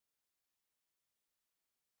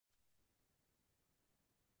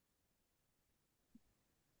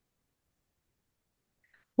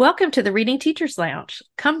Welcome to the Reading Teachers Lounge.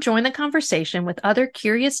 Come join the conversation with other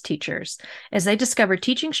curious teachers as they discover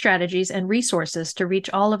teaching strategies and resources to reach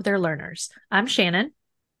all of their learners. I'm Shannon.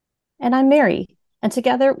 And I'm Mary. And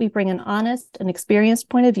together we bring an honest and experienced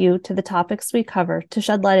point of view to the topics we cover to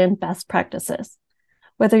shed light on best practices.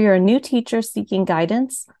 Whether you're a new teacher seeking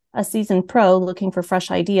guidance, a seasoned pro looking for fresh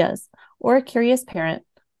ideas, or a curious parent,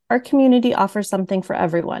 our community offers something for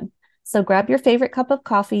everyone. So grab your favorite cup of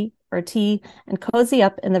coffee or tea and cozy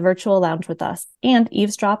up in the virtual lounge with us and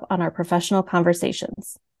eavesdrop on our professional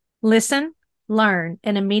conversations. Listen, learn,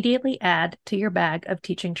 and immediately add to your bag of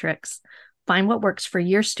teaching tricks. Find what works for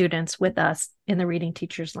your students with us in the Reading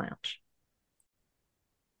Teachers Lounge.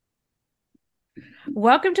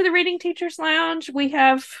 Welcome to the Reading Teachers Lounge. We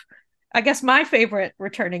have, I guess, my favorite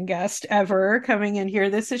returning guest ever coming in here.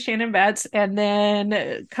 This is Shannon Betts. And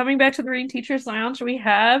then coming back to the Reading Teachers Lounge, we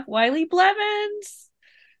have Wiley Blevins.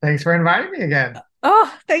 Thanks for inviting me again.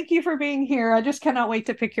 Oh, thank you for being here. I just cannot wait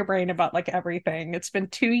to pick your brain about everything. It's been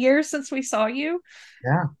 2 years since we saw you.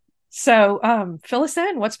 Yeah. So fill us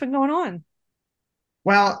in. What's been going on?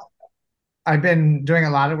 Well, I've been doing a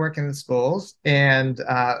lot of work in the schools, and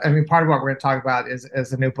part of what we're going to talk about is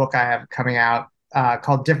a new book I have coming out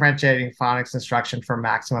called Differentiating Phonics Instruction for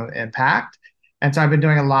Maximum Impact. And so I've been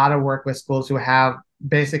doing a lot of work with schools who have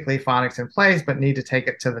basically phonics in place, but need to take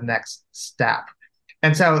it to the next step.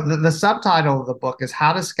 And so the subtitle of the book is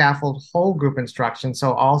How to Scaffold Whole Group Instruction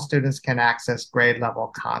so all students can access grade level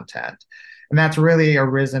content. And that's really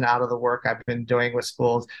arisen out of the work I've been doing with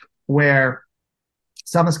schools where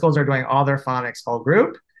some of the schools are doing all their phonics whole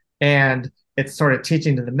group, and it's sort of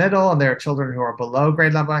teaching to the middle, and there are children who are below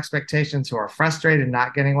grade level expectations who are frustrated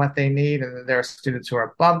not getting what they need, and then there are students who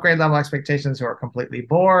are above grade level expectations who are completely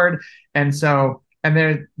bored. And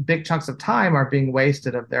their big chunks of time are being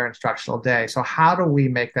wasted of their instructional day. So how do we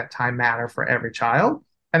make that time matter for every child?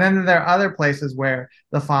 And then there are other places where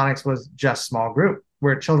the phonics was just small group,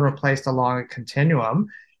 where children were placed along a continuum.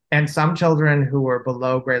 And some children who were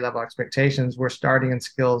below grade level expectations were starting in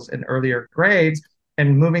skills in earlier grades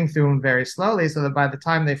and moving through them very slowly so that by the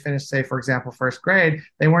time they finished, say, for example, first grade,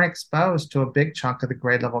 they weren't exposed to a big chunk of the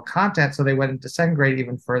grade level content. So they went into second grade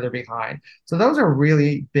even further behind. So those are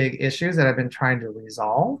really big issues that I've been trying to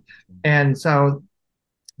resolve. And so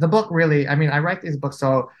the book really, I write these books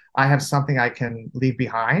so I have something I can leave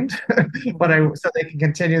behind, so they can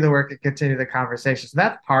continue the work and continue the conversation. So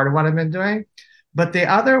that's part of what I've been doing. But the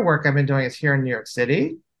other work I've been doing is here in New York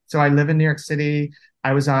City. So I live in New York City.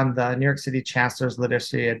 I was on the New York City Chancellor's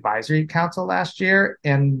Literacy Advisory Council last year,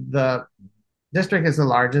 and the district is the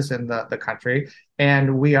largest in the country.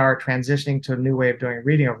 And we are transitioning to a new way of doing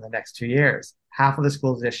reading over the next 2 years, half of the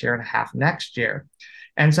schools this year and half next year.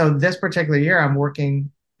 And so this particular year, I'm working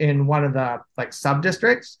in one of the sub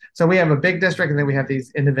districts. So we have a big district and then we have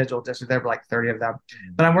these individual districts. There are 30 of them.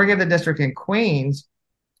 But I'm working in the district in Queens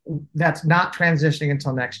that's not transitioning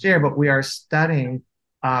until next year, but we are studying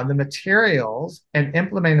the materials and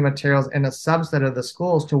implementing the materials in a subset of the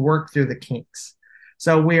schools to work through the kinks.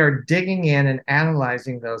 So we are digging in and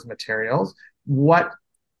analyzing those materials. What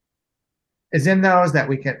is in those that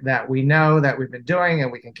we know that we've been doing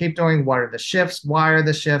and we can keep doing? What are the shifts? Why are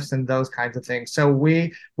the shifts? And those kinds of things. So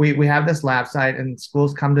we have this lab site and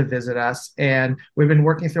schools come to visit us, and we've been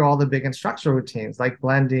working through all the big instructional routines like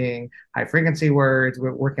blending, high frequency words.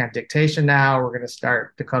 We're working on dictation now. We're going to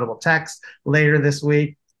start decodable text later this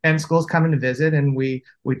week. And schools come in to visit, and we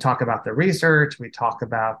talk about the research, we talk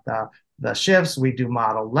about the shifts, we do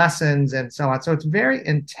model lessons and so on. So it's very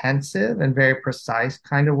intensive and very precise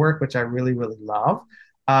kind of work, which I really, really love.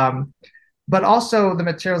 But also the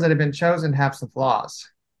materials that have been chosen have some flaws.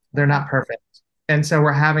 They're not perfect. And so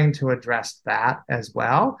we're having to address that as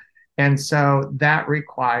well. And so that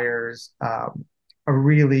requires a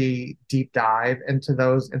really deep dive into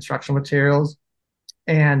those instructional materials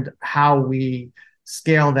and how we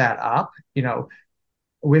scale that up.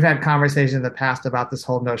 We've had conversations in the past about this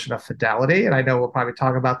whole notion of fidelity, and I know we'll probably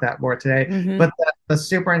talk about that more today. Mm-hmm. But the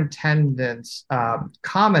superintendent's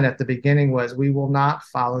comment at the beginning was, we will not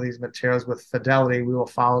follow these materials with fidelity. We will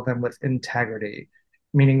follow them with integrity,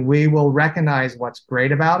 meaning we will recognize what's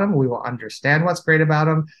great about them. We will understand what's great about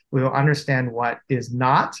them. We will understand what is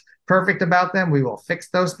not perfect about them. We will fix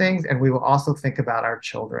those things, and we will also think about our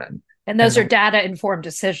children. And those are data-informed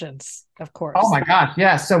decisions, of course. Oh my gosh,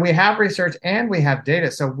 yes. So we have research and we have data.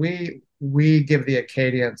 So we give the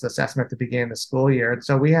Acadians assessment at the beginning of the school year. And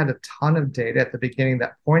so we had a ton of data at the beginning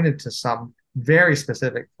that pointed to some very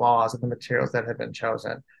specific flaws in the materials that had been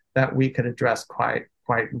chosen that we could address quite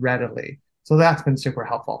readily. So that's been super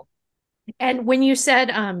helpful. And when you said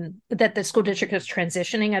that the school district is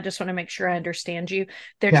transitioning, I just want to make sure I understand you.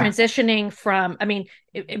 They're Yeah, transitioning from, I mean,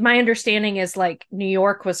 my understanding is like New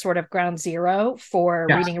York was sort of ground zero for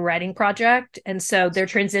yes, reading and writing project. And so they're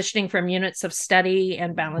transitioning from units of study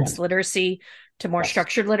and balanced yes, literacy to more yes.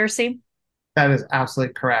 structured literacy. That is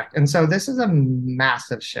absolutely correct. And so this is a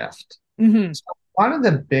massive shift. Mm-hmm. So one of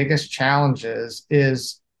the biggest challenges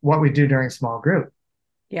is what we do during small group.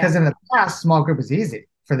 Yeah. Because in the past, small group was easy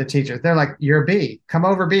for the teachers. They're like, you're a B, come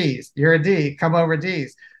over Bs. You're a D, come over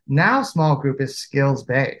Ds. Now, small group is skills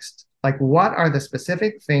based. Like, what are the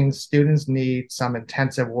specific things students need some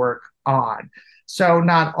intensive work on? So,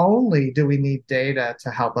 not only do we need data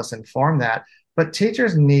to help us inform that, but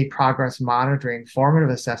teachers need progress monitoring, formative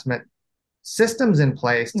assessment systems in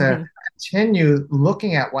place to Mm-hmm. continue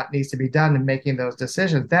looking at what needs to be done and making those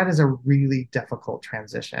decisions. That is a really difficult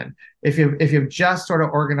transition. If you've just sort of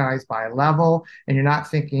organized by level and you're not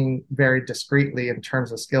thinking very discreetly in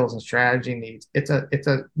terms of skills and strategy needs, it's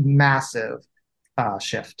a massive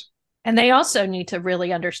shift. And they also need to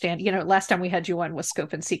really understand, last time we had you on was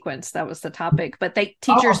scope and sequence. That was the topic. But Oh,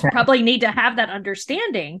 teachers okay. probably need to have that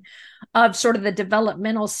understanding of sort of the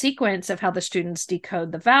developmental sequence of how the students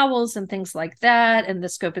decode the vowels and things like that, and the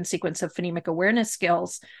scope and sequence of phonemic awareness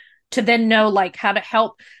skills to then know like how to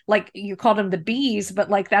help, like you called them the B's, but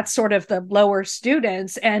like that's sort of the lower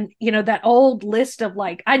students. And that old list of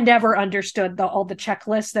like, I never understood all the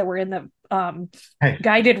checklists that were in the Hey,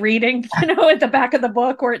 guided reading, at the back of the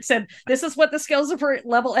book where it said, this is what the skills are for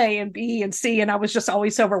level A and B and C. And I was just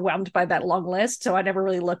always overwhelmed by that long list. So I never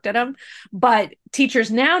really looked at them. But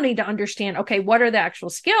teachers now need to understand, okay, what are the actual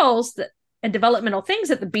skills and developmental things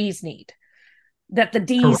that the B's need, that the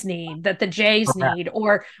D's correct, need, that the J's correct. need,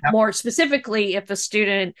 or Yep. more specifically, if a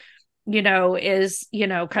student, is,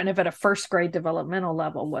 kind of at a first grade developmental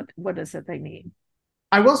level, what is it they need?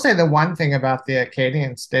 I will say the one thing about the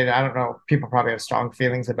Acadian state, I don't know, people probably have strong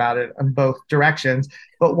feelings about it in both directions,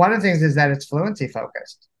 but one of the things is that it's fluency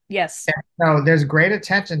focused. Yes. So there's great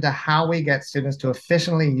attention to how we get students to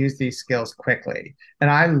efficiently use these skills quickly. And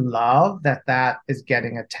I love that that is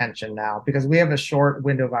getting attention now because we have a short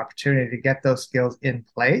window of opportunity to get those skills in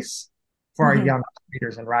place for our Mm-hmm. young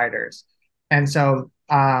readers and writers. And so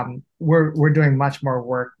we're doing much more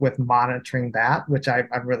work with monitoring that, which I'm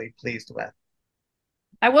really pleased with.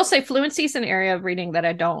 I will say fluency is an area of reading that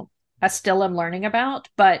I still am learning about,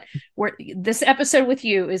 but this episode with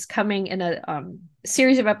you is coming in a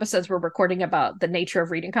series of episodes we're recording about the nature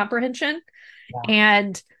of reading comprehension. Yeah.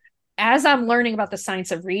 And as I'm learning about the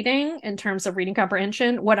science of reading in terms of reading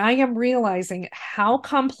comprehension, what I am realizing how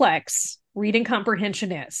complex reading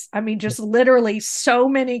comprehension is. I mean, just literally so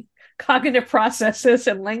many cognitive processes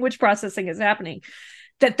and language processing is happening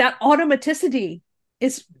that automaticity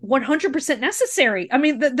is 100% necessary. I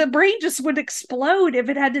mean, the brain just would explode if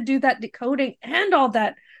it had to do that decoding and all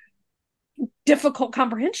that difficult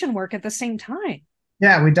comprehension work at the same time.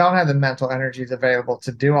 Yeah, we don't have the mental energies available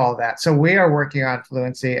to do all that. So we are working on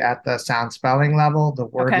fluency at the sound spelling level, the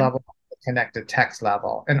word Okay. level, the connected text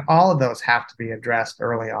level. And all of those have to be addressed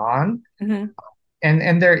early on. Mm-hmm.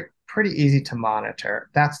 And they're pretty easy to monitor.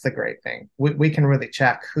 That's the great thing. We can really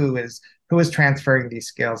check who is transferring these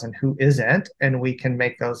skills and who isn't, and we can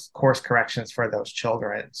make those course corrections for those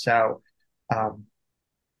children. So um,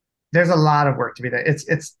 there's a lot of work to be done.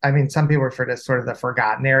 It's I mean, some people refer to as sort of the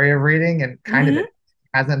forgotten area of reading, and kind of Mm-hmm. it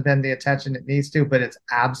hasn't been the attention it needs to, but it's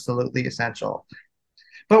absolutely essential.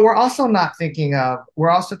 But we're also not thinking of, we're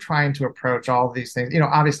also trying to approach all of these things.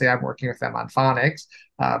 Obviously I'm working with them on phonics,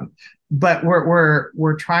 but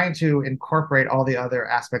we're trying to incorporate all the other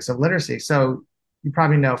aspects of literacy. So you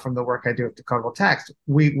probably know from the work I do with decodable text,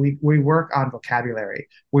 we work on vocabulary,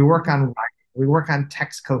 we work on writing, we work on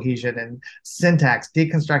text cohesion and syntax,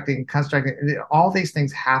 deconstructing, constructing. All these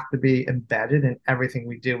things have to be embedded in everything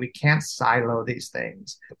we do. We can't silo these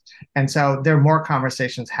things. And so there are more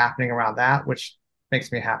conversations happening around that, which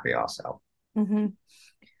makes me happy also.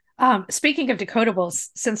 Mm-hmm. Speaking of decodables,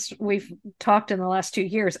 since we've talked in the last 2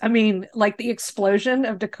 years, I mean, like the explosion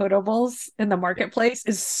of decodables in the marketplace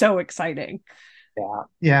is so exciting. Yeah.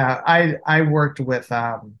 Yeah. I worked with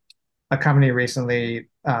a company recently,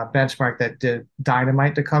 Benchmark, that did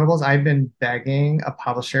dynamite decodables. I've been begging a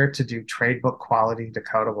publisher to do trade book quality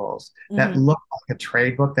decodables that Mm-hmm. look like a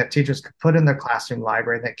trade book that teachers could put in their classroom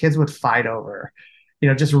library that kids would fight over.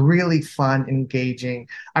 Just really fun, engaging.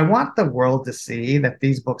 I want the world to see that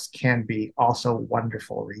these books can be also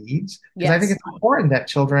wonderful reads because I think Yes. it's important that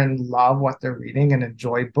children love what they're reading and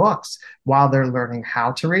enjoy books while they're learning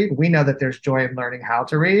how to read. We know that there's joy in learning how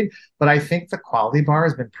to read, but I think the quality bar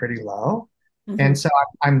has been pretty low. And so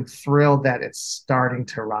I'm thrilled that it's starting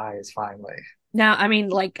to rise finally. Now, I mean,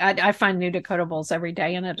 like I find new decodables every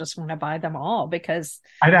day, and I just want to buy them all because,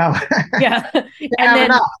 I know. yeah. You And have then,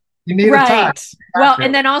 enough. You need a ton. right. Well,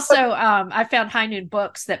 and then also, I found High Noon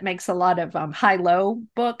Books that makes a lot of high-low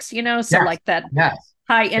books, you know, so Yes. like that Yes.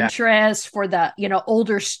 high Yes. interest for the, you know,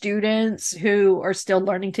 older students who are still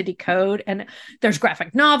learning to decode. And there's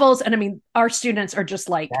graphic novels, and I mean, our students are just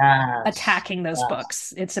like Yes. attacking those Yes.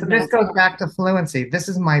 books. It's But this amazing. goes back to fluency. This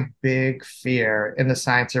is my big fear in the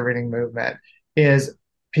science of reading movement is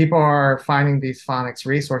people are finding these phonics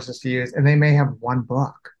resources to use, and they may have one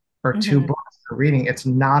book or two books for reading. It's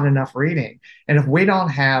not enough reading. And if we don't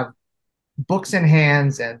have books in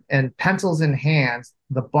hands and pencils in hands,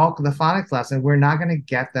 the bulk of the phonics lesson, we're not going to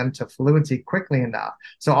get them to fluency quickly enough.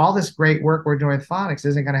 So all this great work we're doing with phonics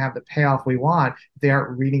isn't going to have the payoff we want if they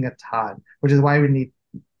aren't reading a ton, which is why we need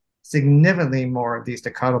significantly more of these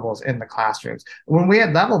decodables in the classrooms. When we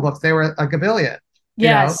had level books, they were a gabillion, you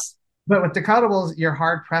know, Yes. but with decodables, you're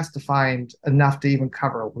hard pressed to find enough to even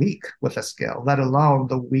cover a week with a skill, let alone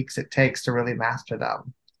the weeks it takes to really master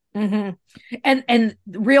them. And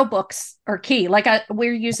real books are key. Like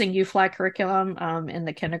we're using UFly curriculum in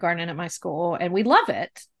the kindergarten at my school, and we love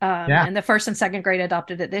it. Yeah. And the first and second grade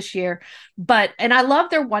adopted it this year. And I love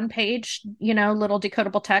their one page, you know, little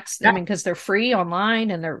decodable text. Yeah. I mean, because they're free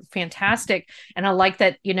online and they're fantastic. And I like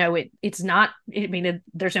that, you know, it's not. I mean,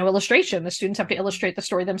 there's no illustration. The students have to illustrate the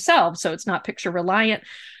story themselves, so it's not picture reliant.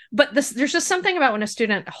 But there's just something about when a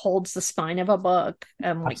student holds the spine of a book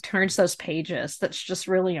and like turns those pages that's just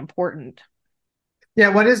really important. Yeah,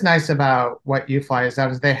 what is nice about what UFly has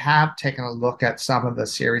done is they have taken a look at some of the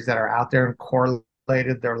series that are out there and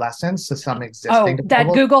correlated their lessons to some existing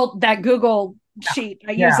decodables. That Google sheet,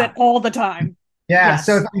 I use it all the time. Yeah, Yes.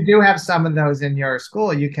 so if you do have some of those in your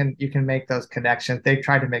school, you can make those connections. They've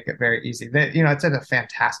tried to make it very easy. It's a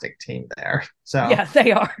fantastic team there. So yeah,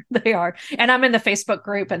 they are. They are. And I'm in the Facebook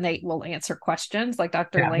group, and they will answer questions. Like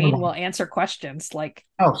Dr. Lane will answer questions like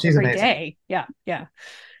she's every amazing. day. Yeah, yeah.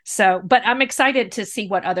 So, but I'm excited to see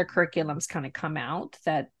what other curriculums kind of come out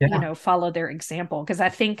that, you know, follow their example. Because I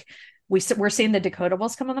think we're seeing the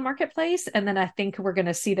decodables come on the marketplace, and then I think we're going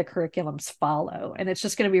to see the curriculums follow. And it's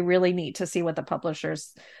just going to be really neat to see what the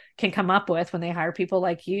publishers can come up with when they hire people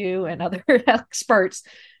like you and other experts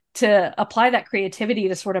to apply that creativity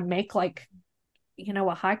to sort of make like, you know,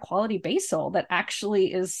 a high quality basal that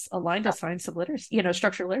actually is aligned to science of literacy, you know,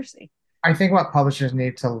 structural literacy. I think what publishers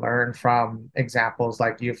need to learn from examples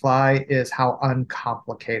like UFly is how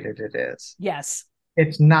uncomplicated it is. Yes.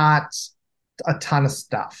 It's not a ton of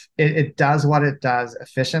stuff. It does what it does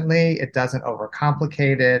efficiently. It doesn't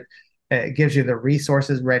overcomplicate it. It gives you the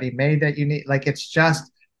resources ready made that you need. Like it's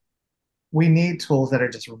just, we need tools that are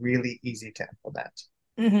just really easy to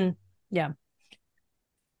implement. Yeah.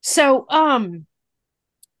 So,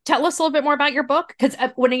 tell us a little bit more about your book, because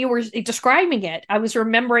when you were describing it, I was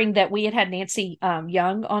remembering that we had Nancy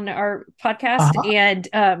Young on our podcast, and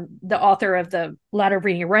the author of the Ladder of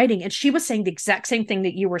Reading and Writing, and she was saying the exact same thing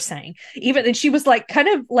that you were saying. And she was like, kind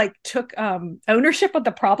of like took ownership of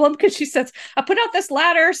the problem, because she says, I put out this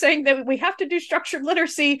ladder saying that we have to do structured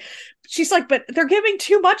literacy. She's like, but they're giving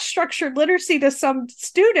too much structured literacy to some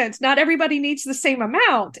students. Not everybody needs the same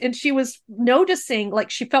amount. And she was noticing, like,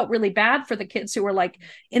 she felt really bad for the kids who were like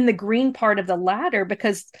in the green part of the ladder,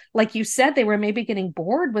 because like you said, they were maybe getting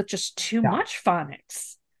bored with just too much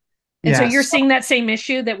phonics. And so you're seeing that same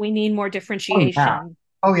issue, that we need more differentiation.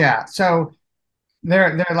 Oh yeah. So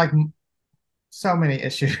they're like so many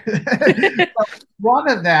issues. One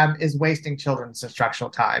of them is wasting children's instructional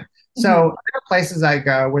time. So there are places I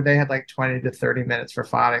go where they had like 20 to 30 minutes for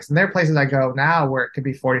phonics. And there are places I go now where it could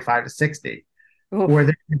be 45 to 60. Oof. Where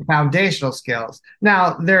they're foundational skills.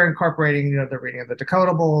 Now they're incorporating, the reading of the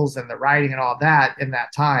decodables and the writing and all that in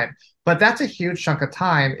that time. But that's a huge chunk of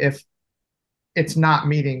time if it's not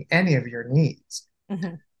meeting any of your needs.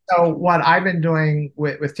 So what I've been doing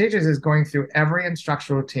with teachers is going through every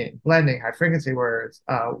instructional routine, blending, high frequency words,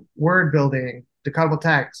 word building, decodable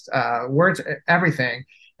text, words, everything,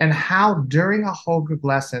 and how during a whole group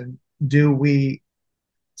lesson do we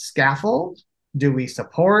scaffold, do we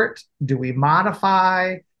support, do we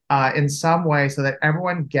modify in some way so that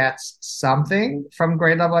everyone gets something from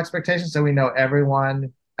grade level expectations, so we know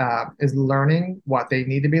everyone is learning what they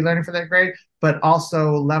need to be learning for that grade, but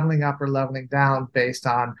also leveling up or leveling down based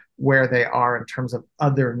on where they are in terms of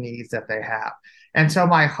other needs that they have. And so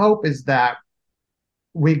my hope is that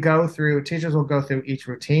teachers will go through each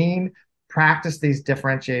routine, practice these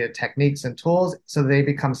differentiated techniques and tools so they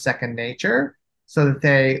become second nature, so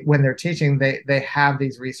that when they're teaching, they have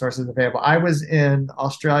these resources available. I was in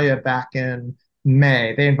Australia back in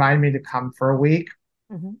May. They invited me to come for a week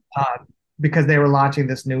Mm-hmm. uh, because they were launching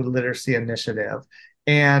this new literacy initiative.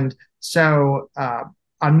 And so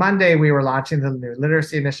on Monday, we were launching the new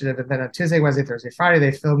literacy initiative. And then on Tuesday, Wednesday, Thursday, Friday,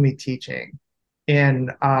 they filmed me teaching in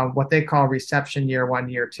what they call reception year 1,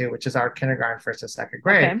 year 2, which is our kindergarten, first and second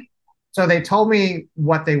grade. Okay. So they told me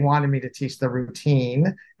what they wanted me to teach, the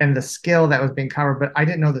routine and the skill that was being covered, but I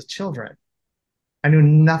didn't know the children. I knew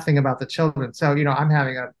nothing about the children. So, I'm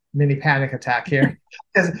having a mini panic attack here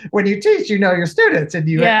because when you teach, you know your students, and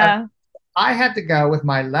Yeah. I had to go with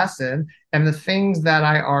my lesson and the things that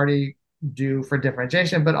I already do for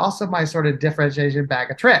differentiation, but also my sort of differentiation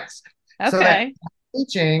bag of tricks. So that Okay.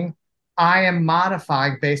 teaching, I am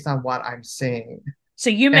modifying based on what I'm seeing. So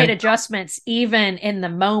you made And adjustments even in the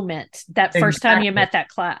moment that first time you exactly. met that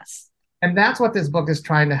class. And that's what this book is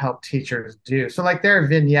trying to help teachers do. So, like, there are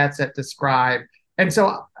vignettes that describe. And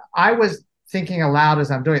so I was thinking aloud as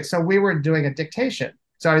I'm doing it. So, we were doing a dictation.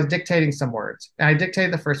 So, I was dictating some words, and I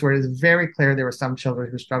dictated the first word. It was very clear there were some children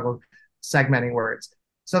who struggled segmenting words.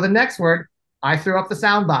 So, the next word, I threw up the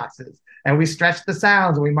sound boxes, and we stretched the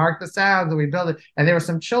sounds, and we marked the sounds, and we built it. And there were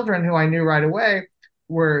some children who I knew right away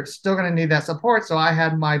were still going to need that support. So I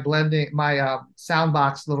had my sound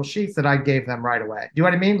box little sheets that I gave them right away. Do you know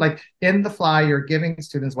what I mean? Like, in the fly, you're giving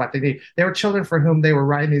students what they need. There were children for whom they were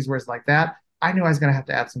writing these words like that. I knew I was going to have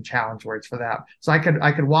to add some challenge words for them. So I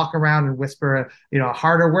could walk around and whisper a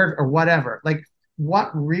harder word or whatever. Like,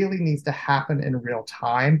 what really needs to happen in real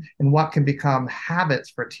time and what can become habits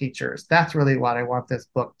for teachers. That's really what I want this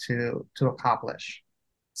book to accomplish.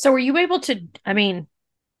 So were you able to, I mean,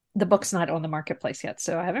 the book's not on the marketplace yet,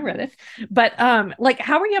 so I haven't read it. But like,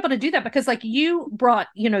 how were you able to do that? Because like you brought,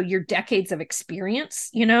 your decades of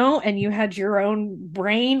experience, and you had your own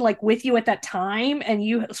brain like with you at that time, and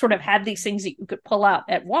you sort of had these things that you could pull out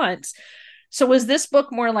at once. So was this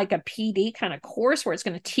book more like a PD kind of course where it's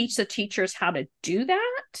going to teach the teachers how to do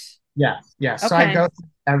that? Yes, yes. So I Okay. go through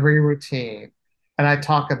every routine and I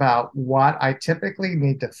talk about what I typically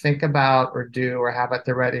need to think about or do or have at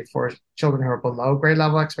the ready for children who are below grade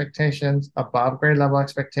level expectations, above grade level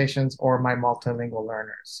expectations, or my multilingual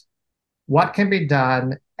learners. What can be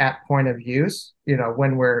done at point of use?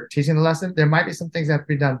 When we're teaching the lesson, there might be some things that have to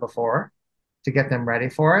be done before to get them ready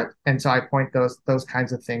for it. And so I point those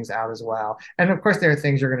kinds of things out as well. And of course, there are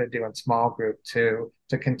things you're going to do in small group to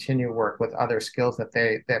continue work with other skills that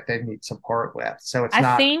they need support with. So it's I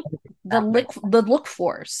not think happening. the look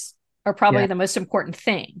fors are probably Yeah, the most important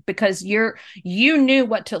thing because you knew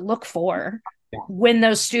what to look for yeah, when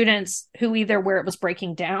those students who either where it was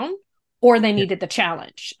breaking down or they yeah, needed the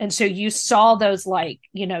challenge. And so you saw those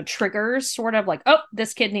triggers sort of like, oh,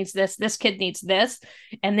 this kid needs this kid needs this.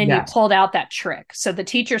 And then you yes. pulled out that trick. So the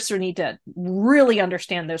teachers need to really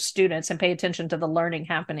understand those students and pay attention to the learning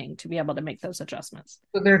happening to be able to make those adjustments.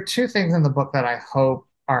 So there are two things in the book that I hope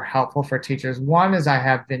are helpful for teachers. One is I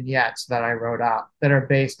have vignettes that I wrote up that are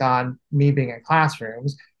based on me being in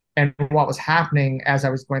classrooms and what was happening as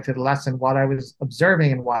I was going through the lesson, what I was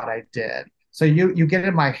observing and what I did. So you get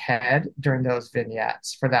in my head during those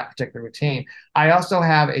vignettes for that particular routine. I also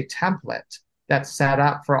have a template that's set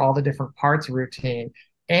up for all the different parts of routine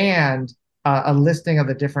and a listing of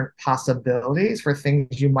the different possibilities for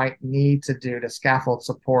things you might need to do to scaffold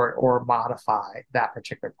support or modify that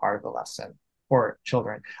particular part of the lesson for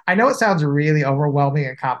children. I know it sounds really overwhelming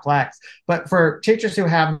and complex, but for teachers who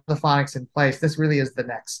have the phonics in place, this really is the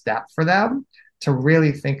next step for them to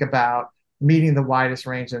really think about meeting the widest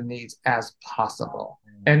range of needs as possible.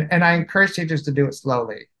 And I encourage teachers to do it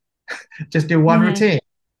slowly. Just do one Mm-hmm. routine,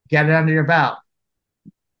 get it under your belt,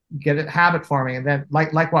 get it habit forming, and then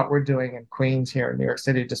like what we're doing in Queens here in New York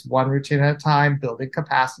City, just one routine at a time, building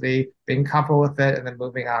capacity, being comfortable with it, and then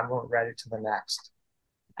moving on when we're ready to the next.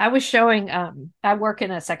 I was showing, I work in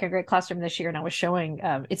a second grade classroom this year, and I was showing,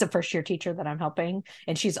 it's a first year teacher that I'm helping,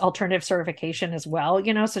 and she's alternative certification as well,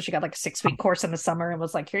 so she got like a 6-week course in the summer and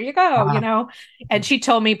was like, here you go, and she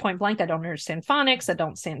told me point blank, I don't understand phonics, I don't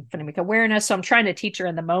understand phonemic awareness. So I'm trying to teach her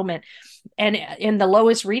in the moment. And in the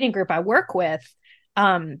lowest reading group I work with,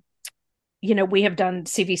 we have done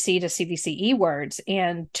CVC to CVCE words,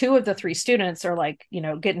 and 2 of the 3 students are like,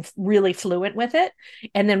 getting really fluent with it.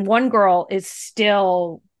 And then one girl is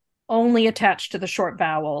still only attached to the short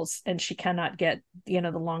vowels and she cannot get, the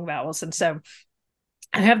long vowels. And so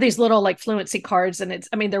I have these little like fluency cards, and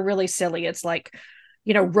they're really silly. It's like,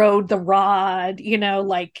 rode the rod,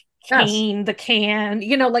 like Yes. cane, the can,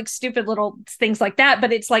 like stupid little things like that.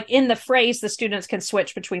 But it's like in the phrase, the students can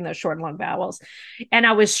switch between those short and long vowels. And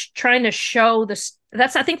I was trying to show this.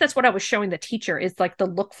 I think that's what I was showing the teacher, is like the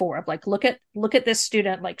look for of like, look at this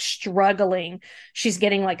student like struggling. She's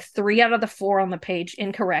getting like 3 out of the 4 on the page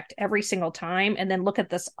incorrect every single time. And then look at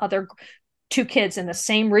this other 2 kids in the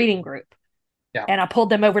same reading group. Yeah. And I pulled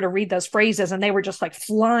them over to read those phrases, and they were just like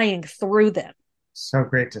flying through them. So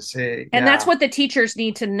great to see. And Yeah. that's what the teachers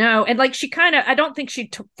need to know. And like, I don't think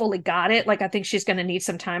she fully got it. Like, I think she's going to need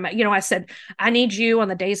some time. I said, I need you on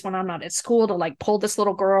the days when I'm not at school to like pull this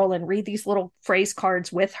little girl and read these little phrase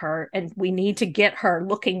cards with her. And we need to get her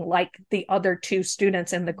looking like the other 2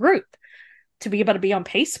 students in the group to be able to be on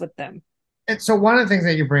pace with them. And so one of the things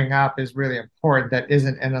that you bring up is really important that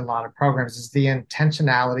isn't in a lot of programs is the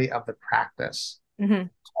intentionality of the practice. Mm-hmm.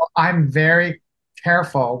 I'm very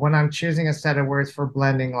careful when I'm choosing a set of words for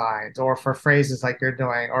blending lines or for phrases like you're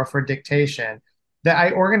doing or for dictation, that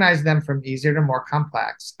I organize them from easier to more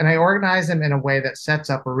complex. And I organize them in a way that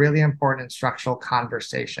sets up really important instructional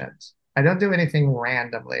conversations. I don't do anything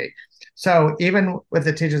randomly. So even with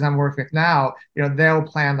the teachers I'm working with now, they'll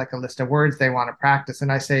plan like a list of words they want to practice.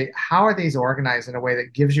 And I say, how are these organized in a way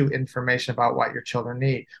that gives you information about what your children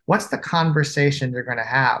need? What's the conversation you're going to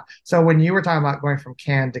have? So when you were talking about going from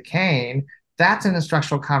can to cane, that's an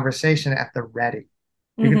instructional conversation at the ready.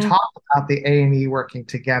 You can talk about the A&E working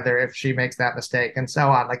together if she makes that mistake and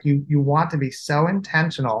so on. Like you want to be so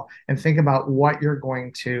intentional and think about what you're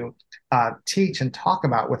going to teach and talk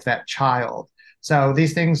about with that child. So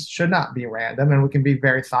these things should not be random, and we can be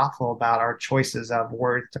very thoughtful about our choices of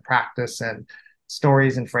words to practice and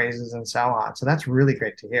stories and phrases and so on. So that's really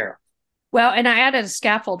great to hear. Well, and I added a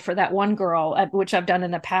scaffold for that one girl, which I've done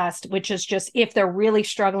in the past, which is just if they're really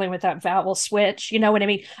struggling with that vowel switch, you know what I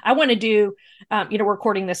mean? I want to do,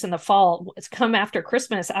 recording this in the fall. It's come after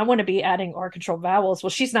Christmas. I want to be adding R control vowels. Well,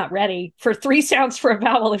 she's not ready for 3 sounds for a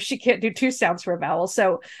vowel if she can't do 2 sounds for a vowel.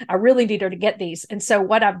 So I really need her to get these. And so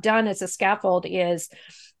what I've done as a scaffold is,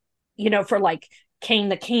 for like cane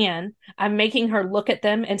the can, I'm making her look at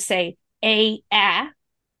them and say a.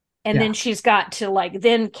 And then she's got to like,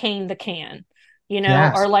 then cane the can,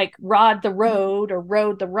 Yes. or like rod the road or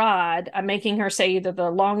rode the rod. I'm making her say either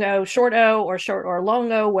the long O, short O, or short or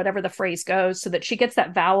long O, whatever the phrase goes, so that she gets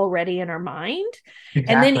that vowel ready in her mind.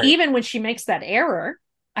 Exactly. And then even when she makes that error,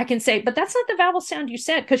 I can say, but that's not the vowel sound you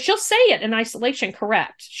said, because she'll say it in isolation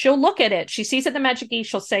correct. She'll look at it. She sees it the magic E,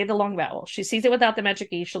 she'll say the long vowel. She sees it without the magic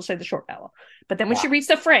E, she'll say the short vowel. But then when she reads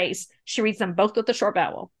the phrase, she reads them both with the short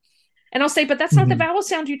vowel. And I'll say, but that's not the vowel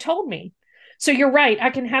sound you told me. So you're right. I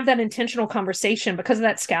can have that intentional conversation because of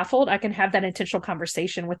that scaffold. I can have that intentional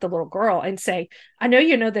conversation with the little girl and say, I know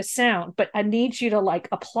you know this sound, but I need you to like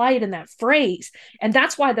apply it in that phrase. And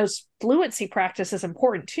that's why those fluency practice is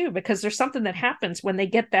important too, because there's something that happens when they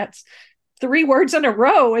get that 3 words in a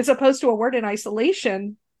row as opposed to a word in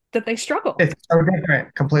isolation, that they struggle. It's so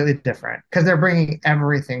different, completely different, because they're bringing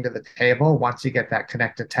everything to the table once you get that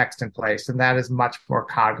connected text in place, and that is much more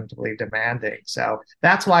cognitively demanding. So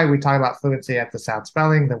that's why we talk about fluency at the sound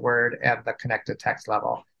spelling, the word, and the connected text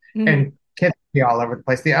level. And kids can be all over the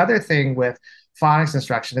place. The other thing with phonics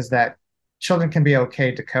instruction is that children can be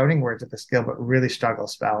okay decoding words at the skill, but really struggle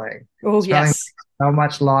spelling. Oh, spelling yes. so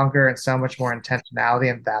much longer and so much more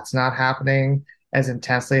intentionality, and that's not happening as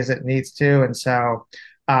intensely as it needs to. And so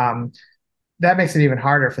that makes it even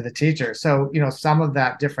harder for the teacher. So, some of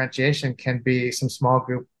that differentiation can be some small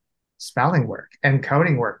group spelling work and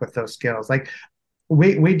coding work with those skills. Like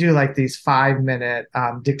we do like these 5-minute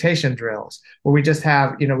dictation drills where we just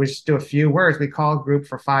have, we just do a few words. We call a group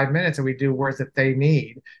for 5 minutes and we do words that they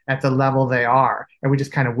need at the level they are. And we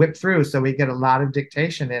just kind of whip through. So we get a lot of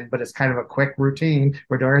dictation in, but it's kind of a quick routine.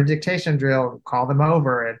 We're doing a dictation drill, call them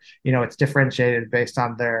over, and, it's differentiated based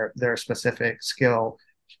on their specific skill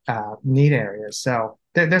need areas. So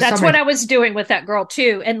that's what I was doing with that girl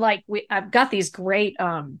too. And like I've got these great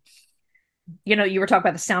you were talking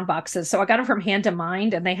about the sound boxes. So I got them from Hand to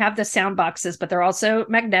Mind, and they have the sound boxes, but they're also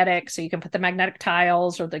magnetic. So you can put the magnetic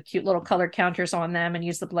tiles or the cute little color counters on them and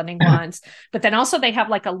use the blending ones. But then also they have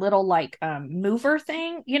like a little like mover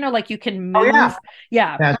thing, like you can move. Oh,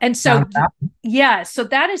 yeah. That's and so so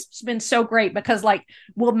that has been so great because like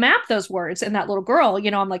we'll map those words, and that little girl,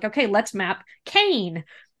 I'm like, okay, let's map cane,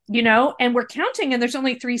 and we're counting and there's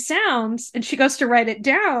only 3 sounds, and she goes to write it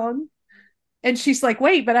down. And she's like,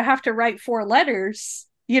 wait, but I have to write 4 letters,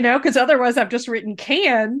 because otherwise I've just written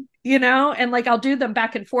can, and like I'll do them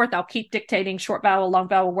back and forth. I'll keep dictating short vowel, long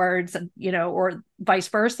vowel words, and or vice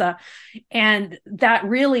versa. And that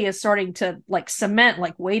really is starting to like cement,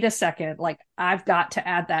 like, wait a second, like I've got to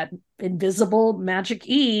add that invisible magic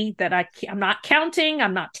E that I'm not counting,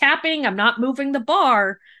 I'm not tapping, I'm not moving the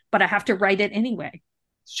bar, but I have to write it anyway.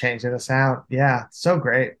 It's changing the sound. Yeah, so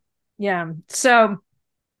great. Yeah. So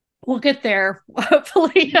we'll get there.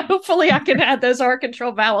 Hopefully I can add those R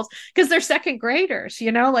control vowels because they're second graders,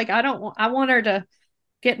 like I want her to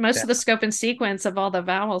get most Yeah. of the scope and sequence of all the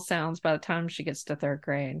vowel sounds by the time she gets to third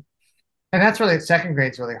grade. And that's really, second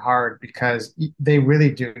grade's really hard because they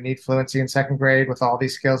really do need fluency in second grade with all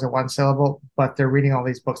these skills in one syllable, but they're reading all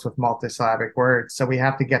these books with multisyllabic words. So we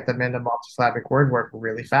have to get them into multisyllabic word work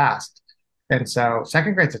really fast. And so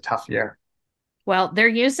second grade's a tough year. Well, they're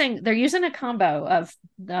using a combo of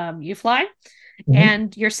UFly Mhm.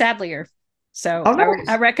 and your Sadlier. So Oh, nice.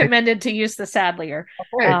 I recommended to use the Sadlier.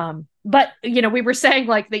 Okay. But we were saying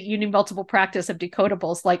like that you need multiple practice of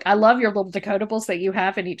decodables. Like I love your little decodables that you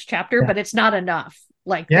have in each chapter, Yeah. but it's not enough.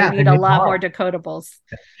 Like Yeah, they need a lot more decodables.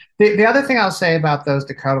 The other thing I'll say about those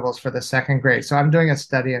decodables for the second grade, so I'm doing a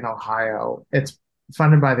study in Ohio. It's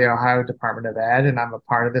funded by the Ohio Department of Ed, and I'm a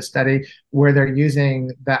part of this study where they're using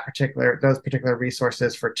those particular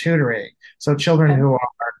resources for tutoring. So children who are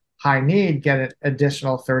high need get an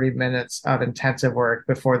additional 30 minutes of intensive work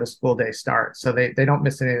before the school day starts. So they don't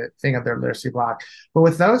miss anything of their literacy block. But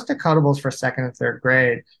with those decodables for second and third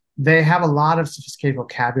grade, they have a lot of sophisticated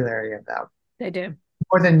vocabulary in them. They do.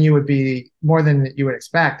 More than you would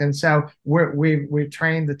expect. And so we've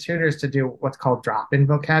trained the tutors to do what's called drop-in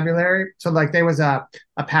vocabulary. So like there was a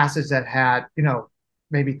passage that had,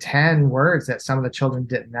 maybe 10 words that some of the children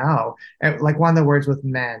didn't know. And like one of the words was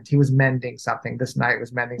mend. He was mending something. This night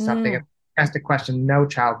was mending something. And asked a question, no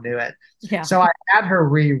child knew it. Yeah. So I had her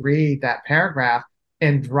reread that paragraph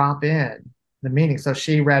and drop in the meaning. So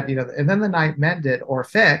she read, and then the night mended or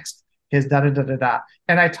fixed his da da da da da.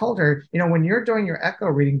 And I told her, when you're doing your echo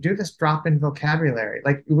reading, do this drop in vocabulary.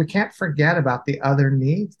 Like we can't forget about the other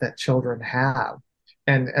needs that children have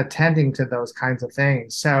and attending to those kinds of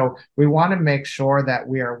things. So we want to make sure that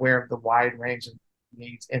we are aware of the wide range of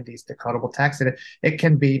needs in these decodable texts. And it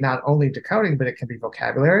can be not only decoding, but it can be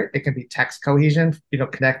vocabulary. It can be text cohesion,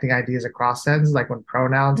 connecting ideas across sentences, like when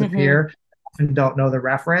pronouns appear and don't know the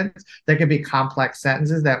reference. There can be complex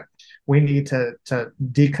sentences that we need to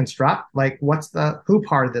deconstruct, like what's the who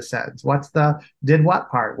part of the sentence, what's the did what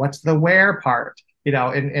part, what's the where part,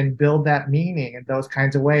 and build that meaning in those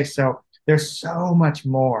kinds of ways. So there's so much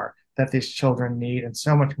more that these children need and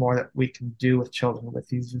so much more that we can do with children with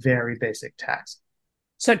these very basic texts.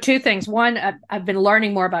 So two things. One, I've been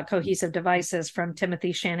learning more about cohesive devices from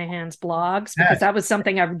Timothy Shanahan's blogs, because that was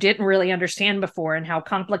something I didn't really understand before, and how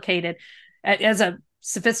complicated, as a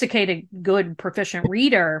sophisticated, good, proficient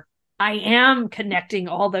reader, I am connecting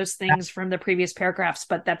all those things from the previous paragraphs,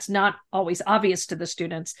 but that's not always obvious to the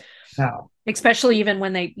students. No. Especially even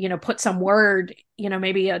when they, put some word,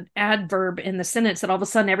 maybe an adverb in the sentence, that all of a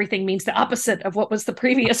sudden everything means the opposite of what was the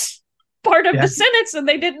previous part of the sentence, and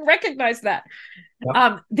they didn't recognize that.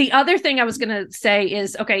 Yep. The other thing I was going to say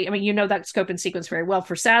is, okay, that scope and sequence very well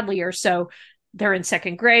for Sadlier. So they're in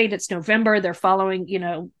second grade, it's November, they're following,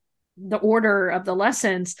 the order of the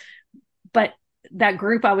lessons, but that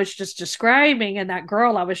group I was just describing and that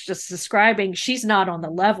girl I was just describing, she's not on the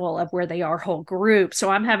level of where they are whole group. So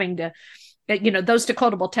I'm having to, those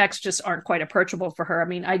decodable texts just aren't quite approachable for her.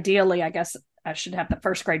 Ideally, I guess I should have the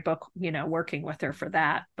first grade book, working with her for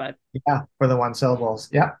that. But yeah, for the one syllables.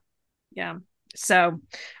 Yeah. Yeah. So,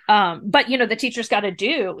 but the teacher's got to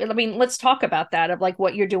do, let's talk about that, of like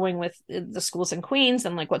what you're doing with the schools in Queens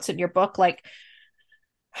and like what's in your book. Like,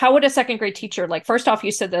 how would a second grade teacher, like, first off,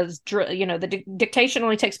 you said the dictation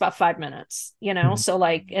only takes about 5 minutes, so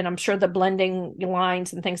like, and I'm sure the blending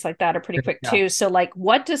lines and things like that are pretty quick too. So like,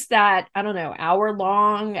 what does that, I don't know, hour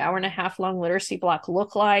and a half long literacy block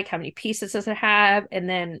look like? How many pieces does it have? And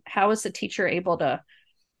then how is the teacher able to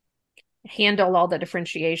handle all the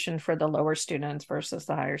differentiation for the lower students versus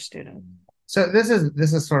the higher students? So this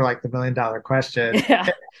is sort of like the $1 million question. Yeah.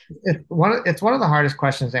 It's one of the hardest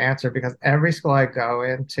questions to answer, because every school I go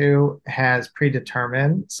into has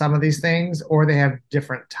predetermined some of these things, or they have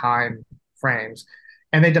different time frames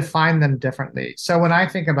and they define them differently. So when I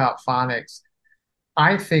think about phonics,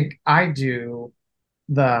 I think I do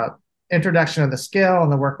the introduction of the skill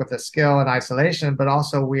and the work with the skill in isolation, but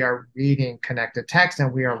also we are reading connected text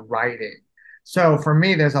and we are writing. So for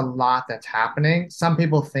me, there's a lot that's happening. Some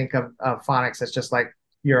people think of phonics as just like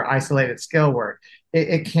your isolated skill work.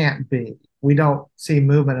 It can't be. we don't see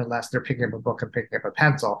movement unless they're picking up a book and picking up a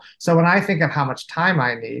pencil. So when I think of how much time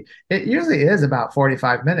I need, it usually is about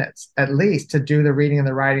 45 minutes at least to do the reading and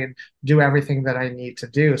the writing, do everything that I need to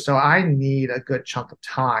do. So I need a good chunk of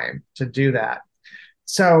time to do that.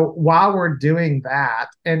 So while we're doing that,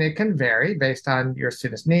 and it can vary based on your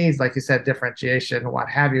student's needs, like you said, differentiation, what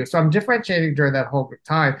have you. So I'm differentiating during that whole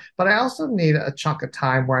time, but I also need a chunk of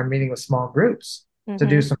time where I'm meeting with small groups to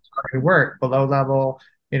do some targeted work below level,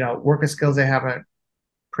 work with skills they haven't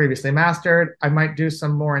previously mastered. I might do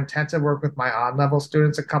some more intensive work with my on-level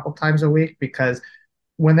students a couple times a week, because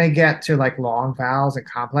when they get to like long vowels and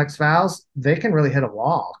complex vowels, they can really hit a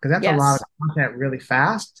wall because that's a lot of content really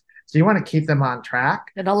fast. So you want to keep them on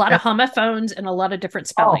track. And a lot of homophones and a lot of different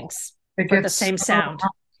spellings for the same sound.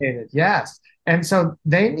 Yes. And so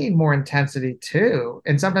they need more intensity too.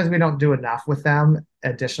 And sometimes we don't do enough with them,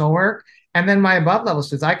 additional work. And then my above level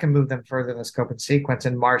students, I can move them further in the scope and sequence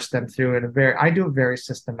and march them through I do it very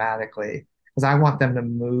systematically because I want them to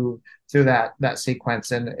move through that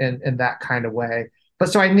sequence in that kind of way.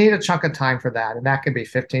 But so I need a chunk of time for that. And that can be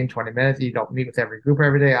 15, 20 minutes. You don't meet with every group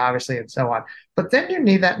every day, obviously, and so on. But then you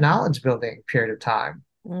need that knowledge building period of time.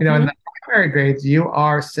 In the primary grades, you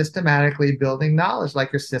are systematically building knowledge,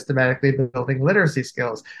 like you're systematically building literacy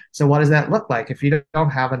skills. So what does that look like? If you don't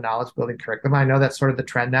have a knowledge building curriculum, I know that's sort of the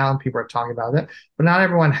trend now and people are talking about it, but not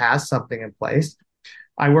everyone has something in place.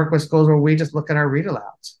 I work with schools where we just look at our read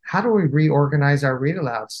alouds. How do we reorganize our read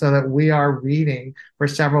alouds so that we are reading for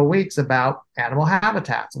several weeks about animal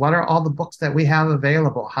habitats? What are all the books that we have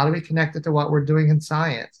available? How do we connect it to what we're doing in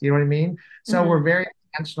science? You know what I mean? So we're very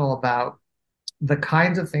intentional about the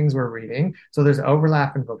kinds of things we're reading. So there's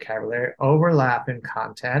overlap in vocabulary, overlap in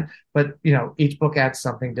content, but each book adds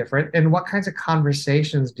something different. And what kinds of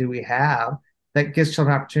conversations do we have that gives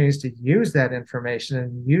children opportunities to use that information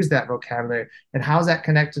and use that vocabulary? And how is that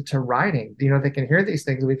connected to writing? They can hear these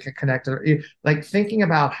things, we can connect it. Like thinking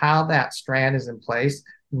about how that strand is in place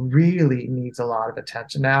really needs a lot of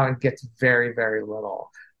attention now and gets very, very little.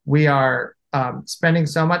 We are spending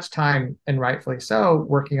so much time, and rightfully so,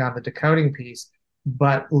 working on the decoding piece,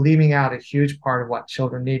 but leaving out a huge part of what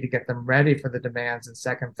children need to get them ready for the demands in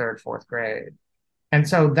second, third, fourth grade. And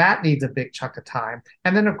so that needs a big chunk of time.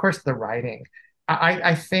 And then, of course, the writing.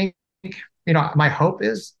 I think, my hope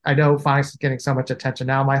is, I know phonics is getting so much attention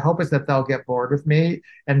now. My hope is that they'll get bored with me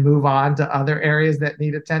and move on to other areas that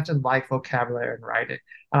need attention, like vocabulary and writing.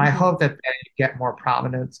 And I hope that they get more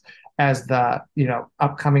prominence as the,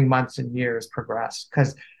 upcoming months and years progress,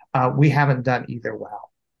 because we haven't done either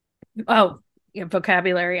well. Oh,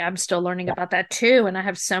 vocabulary. I'm still learning about that too. And I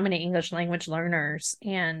have so many English language learners,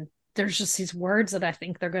 and there's just these words that I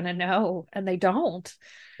think they're going to know and they don't.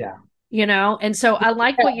 Yeah. And so I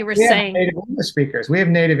like what you were saying. Native English speakers. We have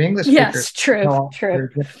native English speakers. Yes, true.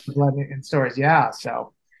 In stories. Yeah.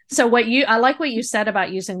 So I like what you said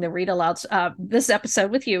about using the read alouds. This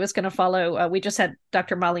episode with you is going to follow. We just had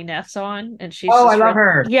Dr. Molly Ness on, and she's I love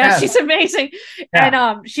her. Yeah, yes. She's amazing.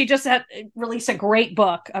 Yeah. And she just had released a great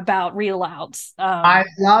book about read alouds. I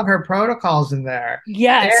love her protocols in there.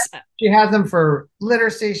 Yes, and she has them for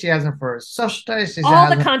literacy. She has them for social studies.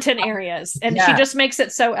 All the content areas, and she just makes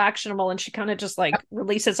it so actionable. And she kind of just like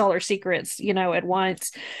releases all her secrets, at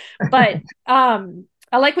once. But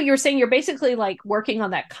I like what you were saying. You're basically like working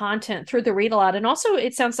on that content through the read aloud. And also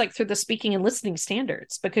it sounds like through the speaking and listening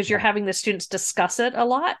standards, because you're having the students discuss it a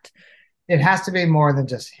lot. It has to be more than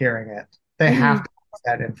just hearing it. They have to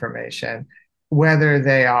have that information, whether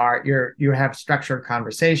they are, you have structured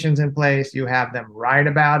conversations in place, you have them write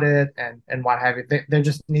about it and what have you. There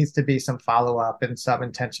just needs to be some follow-up and some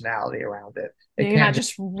intentionality around it. You're not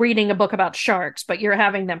just reading a book about sharks, but you're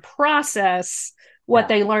having them process what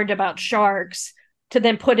they learned about sharks to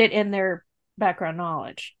then put it in their background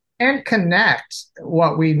knowledge. And connect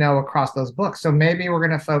what we know across those books. So maybe we're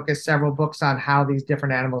going to focus several books on how these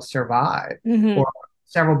different animals survive, or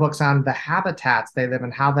several books on the habitats they live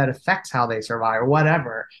in, how that affects how they survive, or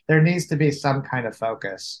whatever. There needs to be some kind of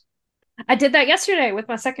focus. I did that yesterday with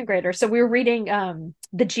my second grader. So we were reading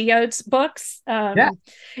the Geodes books.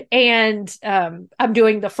 And I'm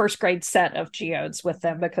doing the first grade set of Geodes with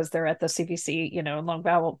them because they're at the CVC, long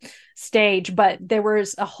vowel stage. But there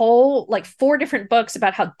was a whole 4 different books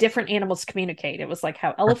about how different animals communicate. It was like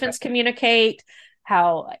how elephants communicate,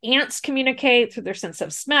 how ants communicate through their sense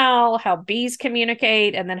of smell, how bees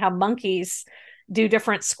communicate, and then how monkeys do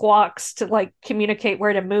different squawks to communicate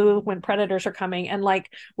where to move when predators are coming. And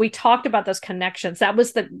we talked about those connections. That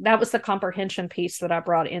was the comprehension piece that I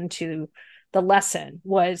brought into the lesson,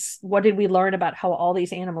 was what did we learn about how all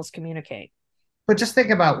these animals communicate? But just think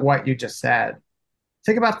about what you just said.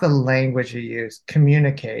 Think about the language you use: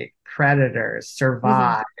 communicate, predators, Mhm.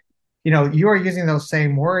 survive. You are using those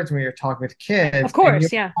same words when you're talking with Of kids, and you're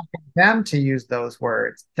course, yeah. asking them to use those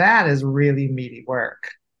words. That is really meaty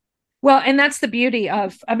work. Well, and that's the beauty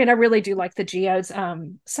of, I mean, I really do like the geodes.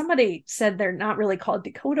 Somebody said they're not really called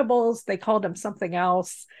decodables. They called them something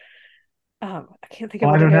else. I can't think of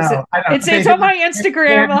Well, I what it don't is. know. I don't. It's on my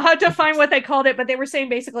Instagram. I'll have to find what they called it, but they were saying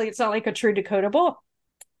basically it's not like a true decodable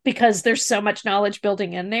because there's so much knowledge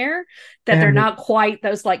building in there that they're and not quite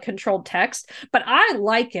those like controlled text. But I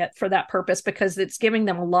like it for that purpose because it's giving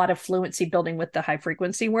them a lot of fluency building with the high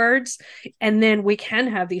frequency words. And then we can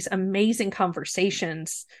have these amazing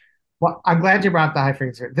conversations. Well, I'm glad you brought up the high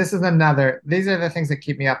frequency. These are the things that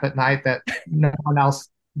keep me up at night that no one else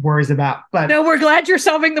worries about. But No, we're glad you're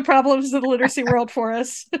solving the problems of the literacy world for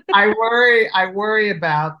us. I worry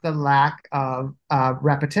about the lack of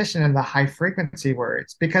repetition in the high frequency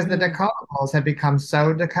words because the Mm. decodables have become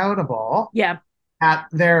so decodable Yeah. at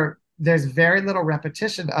there's very little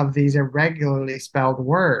repetition of these irregularly spelled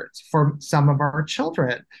words for some of our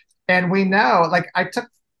children. And we know, like I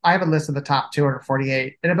have a list of the top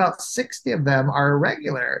 248, and about 60 of them are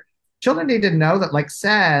irregular. Children need to know that, like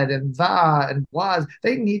said and the and was,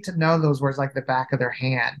 they need to know those words like the back of their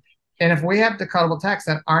hand. And if we have decodable texts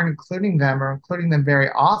that aren't including them or including them very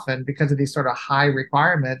often because of these sort of high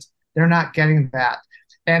requirements, they're not getting that.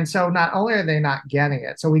 And so not only are they not getting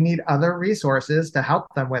it, so we need other resources to help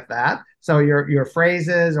them with that. So your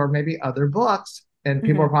phrases or maybe other books, and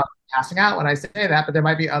people are Mm-hmm. probably passing out when I say that, but there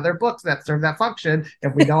might be other books that serve that function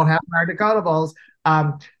if we don't have our decodables.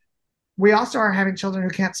 Um, we also are having children who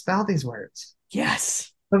can't spell these words.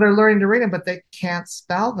 Yes. So they're learning to read them, but they can't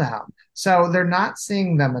spell them. So they're not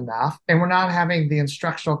seeing them enough, and we're not having the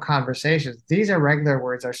instructional conversations. These irregular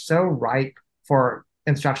words are so ripe for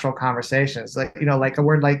instructional conversations. Like a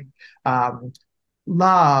word like um,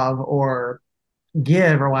 love or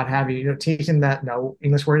give or what have you. Teaching that no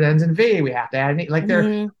English word ends in V. We have to add like there are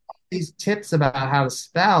Mm-hmm. these tips about how to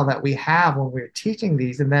spell that we have when we're teaching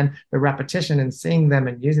these, and then the repetition and seeing them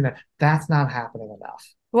and using them. That's not happening enough.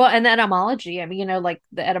 Well, and the etymology, I mean, like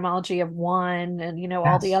the etymology of one and,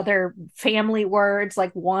 all the Yes. other family words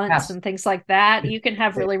like once Yes. and things like that, you can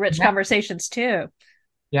have really rich Yeah. conversations too.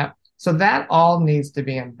 Yeah. So that all needs to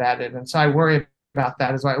be embedded. And so I worry about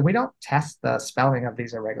that as well. We don't test the spelling of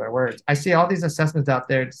these irregular words. I see all these assessments out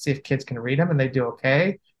there to see if kids can read them and they do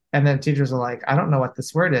okay. And then teachers are like, I don't know what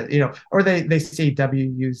this word is, or they see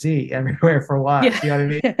WUZ everywhere for Yeah. what, you know what I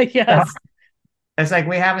mean? So Yes. it's like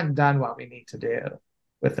we haven't done what we need to do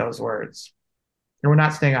with those words. And we're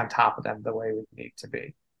not staying on top of them the way we need to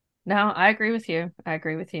be. No, I agree with you. I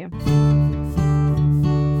agree with you.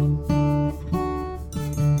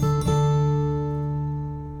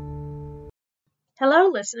 Hello,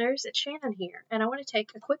 listeners. It's Shannon here, and I want to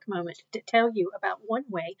take a quick moment to tell you about one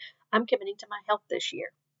way I'm committing to my health this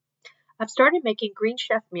year. I've started making Green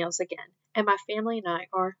Chef meals again, and my family and I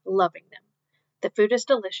are loving them. The food is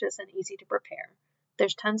delicious and easy to prepare.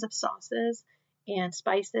 There's tons of sauces and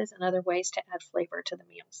spices and other ways to add flavor to the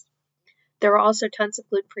meals. There are also tons of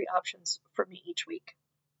gluten-free options for me each week.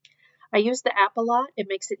 I use the app a lot. It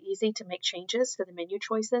makes it easy to make changes to the menu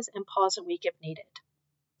choices and pause a week if needed.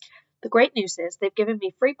 The great news is they've given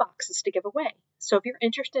me free boxes to give away. So if you're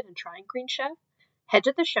interested in trying Green Chef, head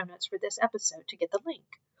to the show notes for this episode to get the link.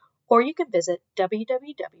 Or you can visit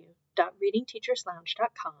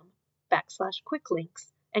www.readingteacherslounge.com/quick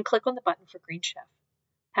links and click on the button for Green Chef.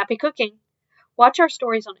 Happy cooking! Watch our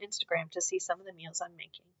stories on Instagram to see some of the meals I'm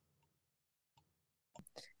making.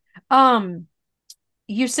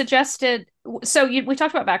 You suggested, so we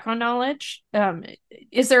talked about background knowledge.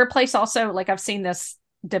 Is there a place also, like I've seen this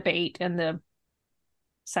debate in the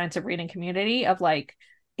science of reading community of like,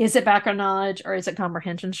 is it background knowledge or is it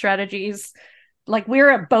comprehension strategies? Like we're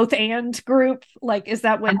a both and group. Like, is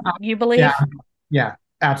that what you Yeah. believe? Yeah,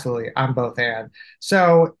 absolutely. I'm both and.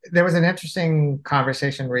 So there was an interesting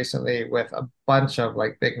conversation recently with a bunch of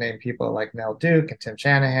like big name people like Nell Duke and Tim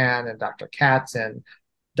Shanahan and Dr. Katz and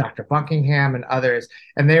Dr. Buckingham and others.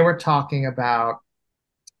 And they were talking about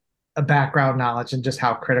a background knowledge and just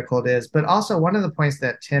how critical it is. But also one of the points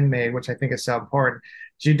that Tim made, which I think is so important,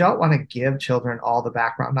 is you don't want to give children all the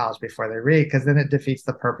background knowledge before they read, because then it defeats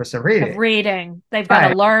the purpose of Of reading. reading. They've got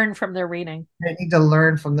to learn from their reading. They need to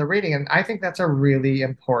learn from the reading. And I think that's a really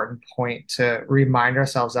important point to remind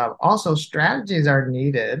ourselves of. Also, strategies are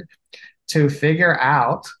needed to figure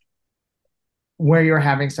out where you're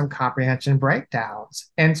having some comprehension breakdowns.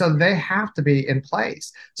 And so they have to be in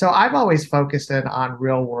place. So I've always focused in on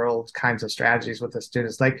real world kinds of strategies with the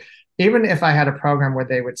students. Like, even if I had a program where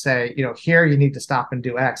they would say, here you need to stop and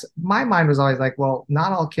do X, my mind was always like, well,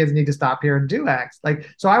 not all kids need to stop here and do X. Like,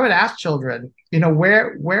 so I would ask children,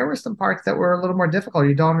 where were some parts that were a little more difficult,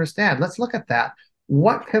 you don't understand? Let's look at that.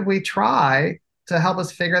 What could we try to help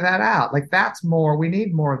us figure that out? Like, we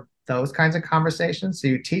need more of those kinds of conversations. So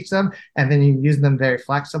you teach them and then you use them very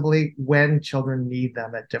flexibly when children need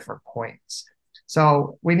them at different points.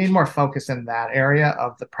 So we need more focus in that area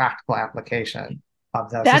of the practical application of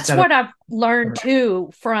those. That's what I've learned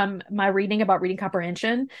too from my reading about reading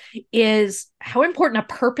comprehension, is how important a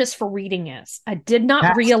purpose for reading is. I did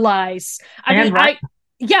not realize. I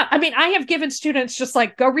have given students just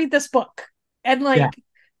like, go read this book. And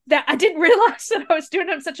that, I didn't realize that I was doing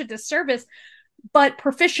them such a disservice. But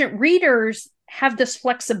proficient readers have this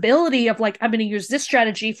flexibility of like, I'm going to use this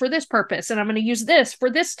strategy for this purpose, and I'm going to use this for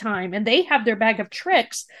this time. And they have their bag of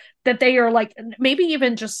tricks that they are like, maybe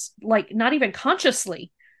even just like not even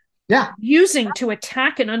consciously using to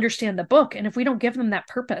attack and understand the book. And if we don't give them that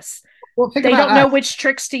purpose, they don't know which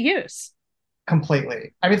tricks to use.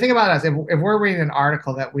 Completely. I mean, think about us. If we're reading an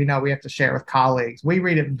article that we know we have to share with colleagues, we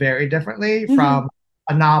read it very differently from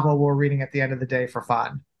a novel we're reading at the end of the day for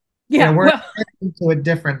fun. Yeah, we're thinking to it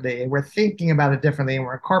differently, and we're thinking about it differently, and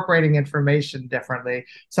we're incorporating information differently.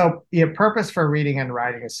 So your purpose for reading and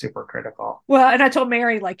writing is super critical. Well, and I told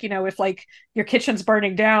Mary, like, if like your kitchen's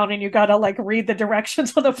burning down and you got to like read the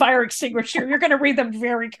directions on the fire extinguisher, you're going to read them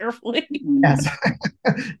very carefully. Yes.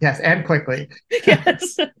 Yes, and quickly.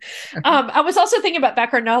 Yes. I was also thinking about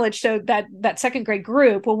background knowledge. So that second grade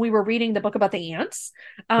group, when we were reading the book about the ants,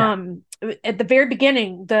 at the very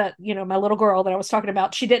beginning, my little girl that I was talking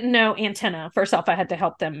about, she didn't know antenna. First off, I had to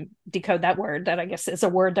help them decode that word that I guess is a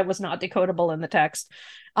word that was not decodable in the text.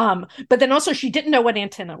 But then also she didn't know what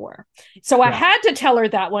antenna were. So I had to tell her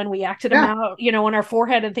that when we acted them out, on our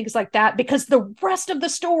forehead and things like that, because the rest of the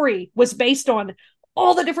story was based on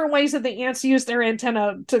all the different ways that the ants use their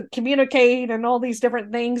antenna to communicate and all these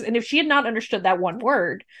different things. And if she had not understood that one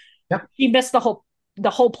word, she missed the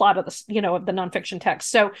whole plot of of the nonfiction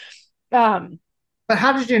text. So, but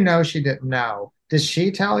how did you know she didn't know? Did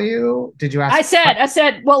she tell you? Did you ask? I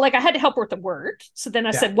said, well, like I had to help her with the word. So then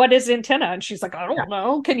I said, what is antenna? And she's like, I don't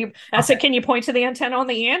know. I said, can you point to the antenna on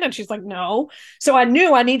the ant? And she's like, no. So I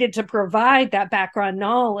knew I needed to provide that background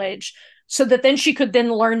knowledge so that then she could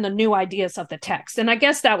then learn the new ideas of the text. And I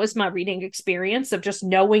guess that was my reading experience of just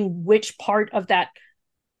knowing which part of that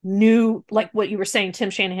new, like what you were saying, Tim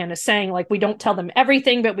Shanahan is saying, like, we don't tell them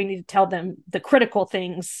everything, but we need to tell them the critical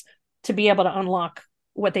things to be able to unlock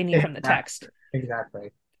what they need from the text. Exactly.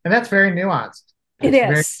 And that's very nuanced. It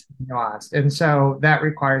is very nuanced. And so that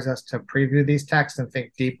requires us to preview these texts and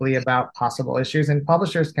think deeply about possible issues. And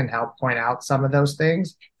publishers can help point out some of those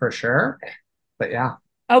things for sure. But yeah.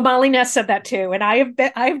 Oh, Molly Ness said that too. And I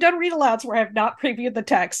have done read alouds where I have not previewed the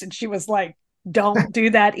text. And she was like, don't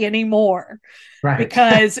do that anymore. Right.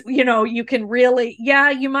 Because, you can really,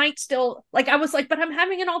 you might still, like, I was like, but I'm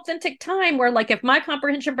having an authentic time where, like, if my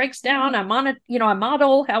comprehension breaks down, I'm on I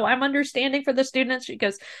model how I'm understanding for the students. She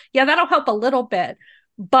goes, that'll help a little bit.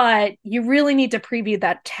 But you really need to preview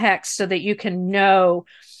that text so that you can know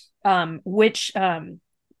which,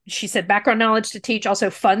 she said, background knowledge to teach,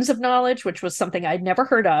 also funds of knowledge, which was something I'd never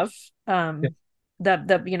heard of.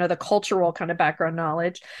 The cultural kind of background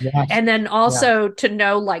knowledge. Yes. And then also to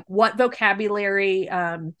know like what vocabulary,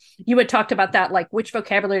 you had talked about that, like which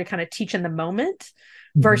vocabulary to kind of teach in the moment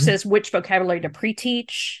versus which vocabulary to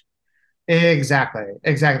pre-teach. Exactly.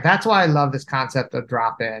 That's why I love this concept of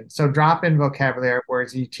drop-in. So drop-in vocabulary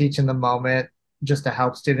words you teach in the moment just to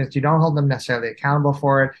help students. You don't hold them necessarily accountable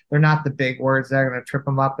for it. They're not the big words that are going to trip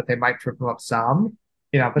them up, but they might trip them up some.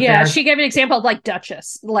 But she gave an example of like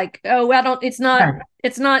Duchess, like, it's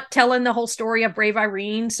not telling the whole story of Brave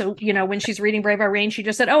Irene. So, when she's reading Brave Irene, she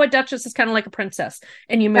just said, a Duchess is kind of like a princess,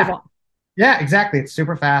 and you move on. Yeah, exactly. It's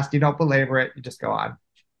super fast. You don't belabor it. You just go on.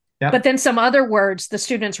 Yep. But then some other words the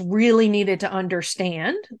students really needed to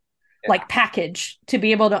understand, like package, to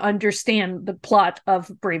be able to understand the plot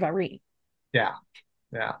of Brave Irene. Yeah.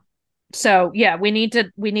 So we need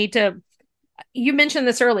to, you mentioned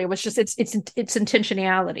this earlier, was just it's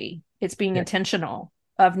intentionality. It's being intentional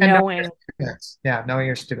of knowing. Knowing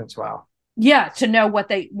your students well. Yeah, to know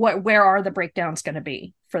where are the breakdowns going to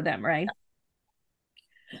be for them, right?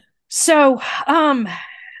 So,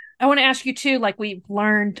 I want to ask you too. Like we've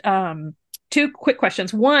learned, two quick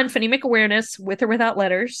questions. One, phonemic awareness, with or without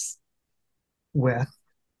letters. With.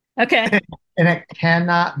 Okay. And it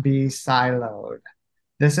cannot be siloed.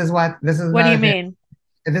 What do you mean?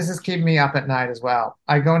 This is keeping me up at night as well.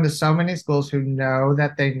 I go into so many schools who know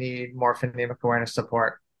that they need more phonemic awareness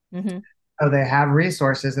support. Mm-hmm. So they have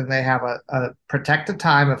resources and they have a protected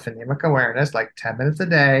time of phonemic awareness, like 10 minutes a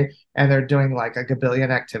day, and they're doing like a gabillion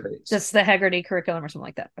activities. That's the Haggerty curriculum or something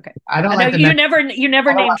like that. Okay. I don't I know like you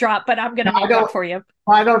never name drop, but I'm gonna name drop for you.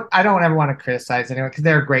 I don't ever want to criticize anyone because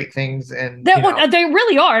they're great things and they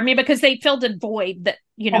really are. I mean, because they filled a void that,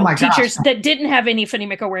 teachers that didn't have any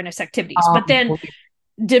phonemic awareness activities. But then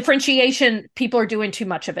differentiation, people are doing too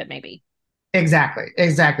much of it, maybe. Exactly.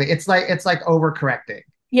 It's like overcorrecting.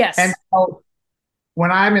 Yes. And so when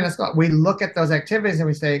I'm in a school, we look at those activities and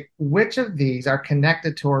we say, which of these are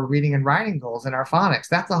connected to our reading and writing goals in our phonics?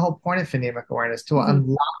 That's the whole point of phonemic awareness, to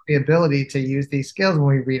unlock the ability to use these skills when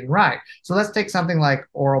we read and write. So let's take something like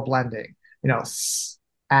oral blending. Can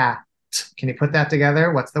you put that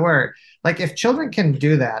together? What's the word? Like if children can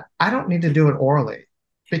do that, I don't need to do it orally.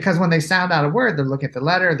 Because when they sound out a word, they're looking at the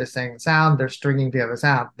letter, they're saying the sound, they're stringing together the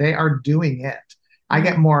sound. They are doing it. I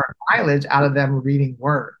get more mileage out of them reading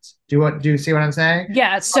words. Do you see what I'm saying?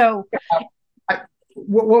 Yeah. So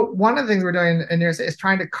one of the things we're doing in here is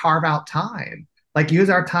trying to carve out time, like use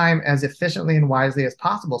our time as efficiently and wisely as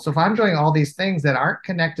possible. So if I'm doing all these things that aren't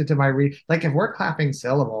connected to my read, like if we're clapping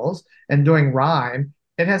syllables and doing rhyme,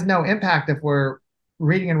 it has no impact if we're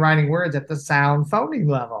reading and writing words at the sound phoneme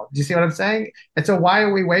level. Do you see what I'm saying? And so why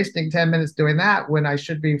are we wasting 10 minutes doing that when I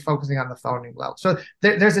should be focusing on the phoneme level? So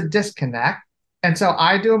there's a disconnect. And so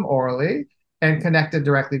I do them orally and connected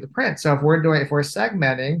directly to print. So if we're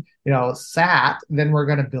segmenting, SAT, then we're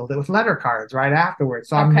going to build it with letter cards right afterwards.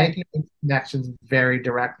 So I'm making connections very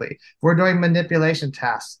directly. If we're doing manipulation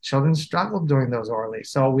tests, children struggle doing those orally.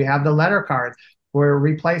 So we have the letter cards. We're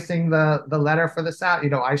replacing the letter for the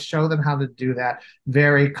sound. I show them how to do that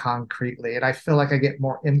very concretely. And I feel like I get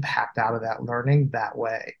more impact out of that learning that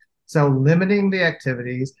way. So limiting the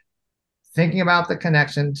activities, thinking about the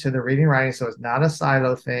connection to the reading writing so it's not a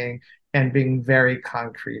silo thing, and being very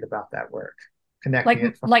concrete about that work.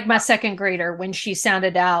 Connecting like my second grader, when she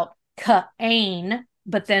sounded out cane,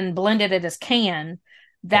 but then blended it as can.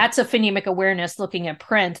 That's a phonemic awareness looking at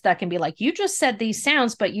print that can be like, you just said these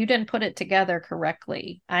sounds, but you didn't put it together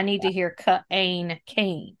correctly. I need to hear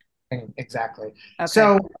cane. Exactly.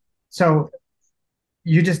 Okay. So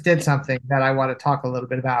you just did something that I want to talk a little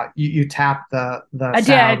bit about. You tapped the I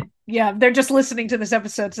sound. did. Yeah, they're just listening to this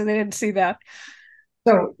episode, so they didn't see that.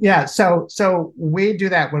 So yeah, so we do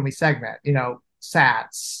that when we segment,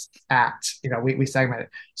 SATs, we segment it.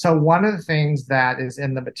 So one of the things that is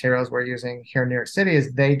in the materials we're using here in New York City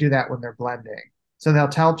is they do that when they're blending. So they'll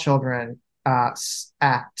tell children,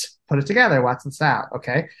 put it together, what's the sound,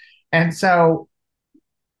 okay? And so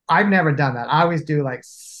I've never done that. I always do like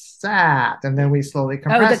SAT, and then we slowly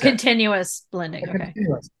compress it. Continuous blending, okay.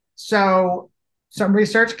 Continuous. So some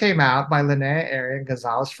research came out by Linnea Airy and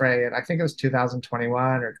Gonzalez Frey, and I think it was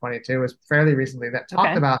 2021 or 22, it was fairly recently, that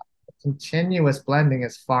talked about continuous blending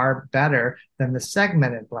is far better than the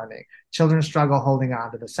segmented blending. Children struggle holding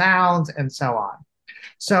on to the sounds and so on.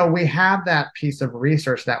 So we have that piece of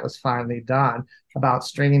research that was finally done about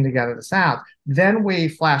stringing together the sounds. Then we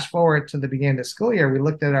flash forward to the beginning of the school year. We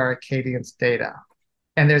looked at our Acadians data,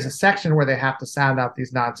 and there's a section where they have to sound out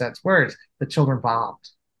these nonsense words. The children bombed.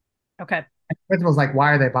 Okay. The principal's like,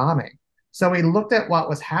 why are they bombing? So we looked at what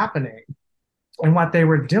was happening, and what they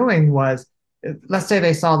were doing was, let's say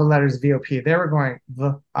they saw the letters VOP. They were going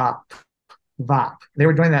VOP. They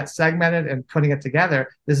were doing that segmented and putting it together.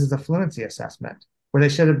 This is a fluency assessment where they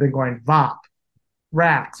should have been going VOP,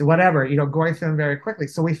 RACs, whatever, going through them very quickly.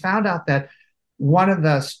 So we found out that one of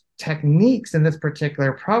the techniques in this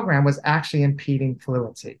particular program was actually impeding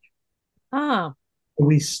fluency. Oh.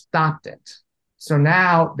 We stopped it. So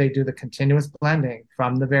now they do the continuous blending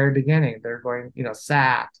from the very beginning. They're going,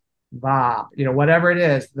 SAT, VOP, whatever it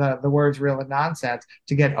is, the words real and nonsense,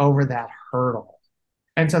 to get over that hurdle.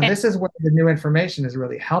 And so this is where the new information is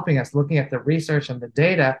really helping us, looking at the research and the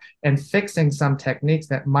data and fixing some techniques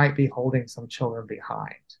that might be holding some children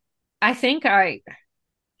behind.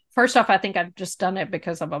 First off, I think I've just done it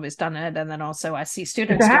because I've always done it. And then also I see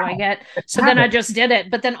students doing it. So then I just did it.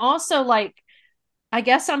 But then also, I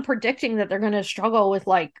guess I'm predicting that they're going to struggle with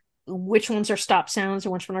which ones are stop sounds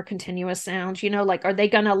and which one are continuous sounds. Are they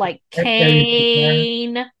going to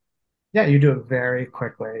cane? Yeah, you do it very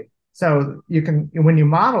quickly. So you can, when you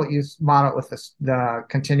model it with the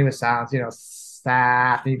continuous sounds,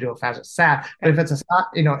 SAT, and you do it faster, SAT. But if it's a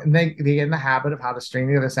stop, and they get in the habit of how to string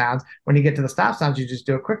together sounds. When you get to the stop sounds, you just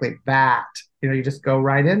do it quickly. BAT, you just go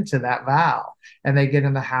right into that vowel, and they get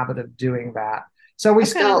in the habit of doing that. So we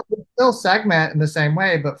still segment in the same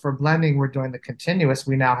way, but for blending, we're doing the continuous.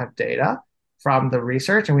 We now have data from the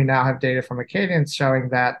research, and we now have data from Acadians showing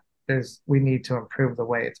that we need to improve the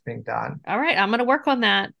way it's being done. All right, I'm going to work on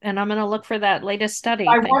that, and I'm going to look for that latest study.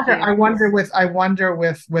 I wonder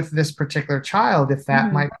with this particular child if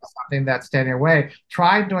that might be something that's standing your way.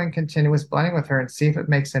 Try doing continuous blending with her and see if it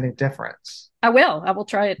makes any difference. I will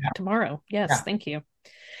try it tomorrow. Yes, thank you.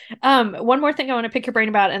 One more thing I want to pick your brain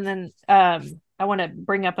about, and then I want to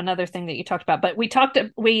bring up another thing that you talked about. But we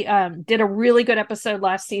did a really good episode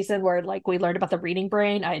last season where we learned about the reading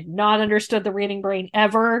brain. I had not understood the reading brain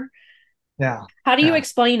ever. Yeah. How do you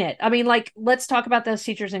explain it? I mean, let's talk about those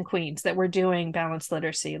teachers in Queens that were doing balanced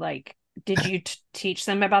literacy. Did you teach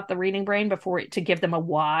them about the reading brain before to give them a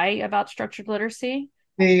why about structured literacy?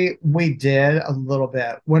 We did a little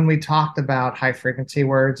bit when we talked about high frequency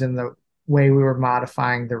words and the way we were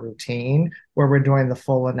modifying the routine where we're doing the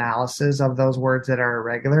full analysis of those words that are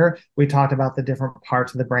irregular. We talked about the different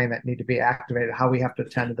parts of the brain that need to be activated, how we have to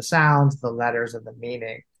attend to the sounds, the letters, and the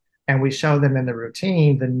meaning. And we show them in the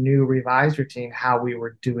routine, the new revised routine, how we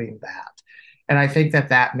were doing that. And I think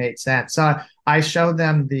that made sense. So I showed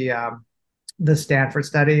them the Stanford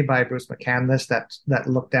study by Bruce McCandless that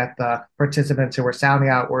looked at the participants who were sounding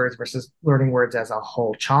out words versus learning words as a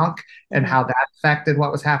whole chunk and how that affected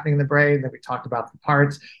what was happening in the brain. Then we talked about the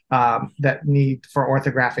parts that need for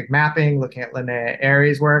orthographic mapping, looking at Linnea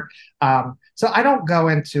Aries' work. So I don't go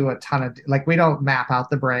into a ton of, we don't map out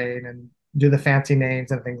the brain and do the fancy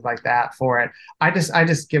names and things like that for it. I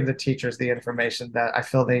just give the teachers the information that I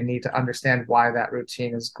feel they need to understand why that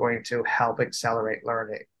routine is going to help accelerate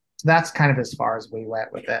learning. So that's kind of as far as we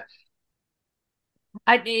went with it.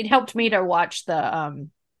 It helped me to watch the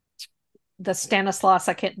Stanislaus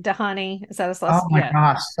Dehani. Is that his last? Oh my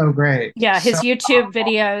gosh, so great. Yeah, his so YouTube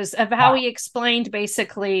videos of how he explained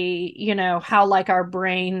basically, how our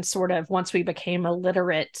brain sort of, once we became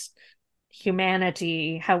illiterate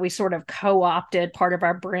humanity, how we sort of co-opted part of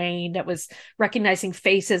our brain that was recognizing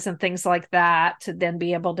faces and things like that to then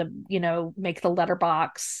be able to, make the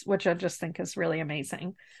letterbox, which I just think is really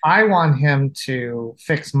amazing. I want him to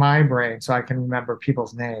fix my brain so I can remember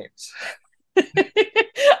people's names.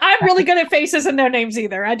 I'm really good at faces and no names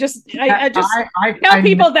either. I just tell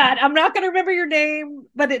people that I'm not going to remember your name,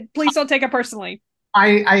 but please don't take it personally.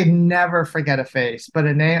 I never forget a face, but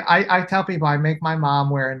a name, I tell people I make my mom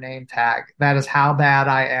wear a name tag. That is how bad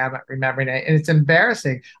I am at remembering it. And it's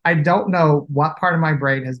embarrassing. I don't know what part of my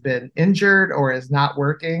brain has been injured or is not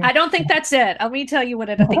working. I don't think that's it. Let me tell you what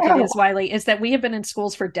I think it is, Wiley, is that we have been in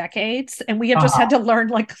schools for decades and we have just had to learn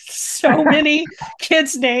so many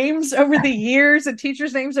kids' names over the years and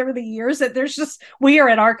teachers' names over the years that we are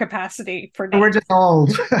at our capacity for names. We're just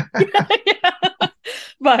old.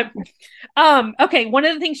 But okay, one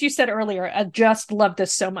of the things you said earlier, I just love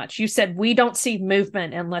this so much. You said we don't see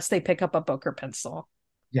movement unless they pick up a book or pencil.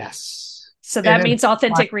 Yes. So that means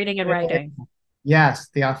authentic reading and writing. Yes,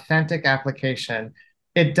 the authentic application.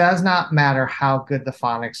 It does not matter how good the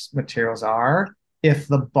phonics materials are if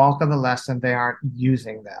the bulk of the lesson they aren't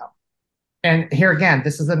using them. And here again,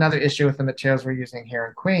 this is another issue with the materials we're using here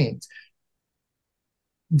in Queens.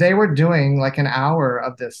 They were doing an hour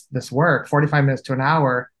of this work, 45 minutes to an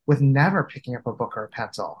hour, with never picking up a book or a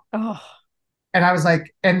pencil. Oh. And I was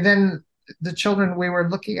like, and then the children, we were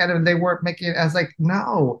looking at them, they weren't making it. I was like,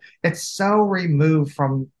 no, it's so removed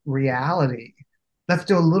from reality. Let's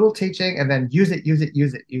do a little teaching and then use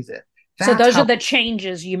it. So those are the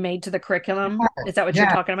changes you made to the curriculum? Is that what you're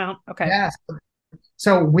talking about? Okay. Yes.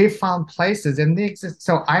 So we've found places in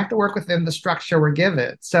so I have to work within the structure we're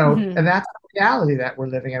given. So, and that's the reality that we're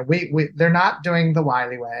living in. They're not doing the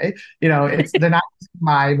Wiley way, they're not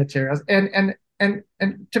my materials. And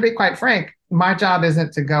to be quite frank, my job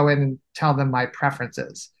isn't to go in and tell them my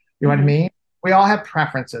preferences. You know what I mean? We all have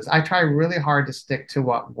preferences. I try really hard to stick to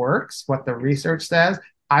what works, what the research says.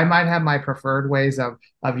 I might have my preferred ways of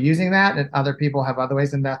using that, and other people have other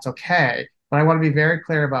ways, and that's okay. But I want to be very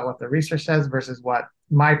clear about what the research says versus what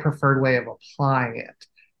my preferred way of applying it.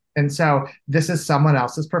 And so this is someone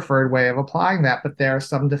else's preferred way of applying that, but there are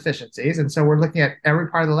some deficiencies. And so we're looking at every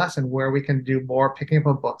part of the lesson where we can do more picking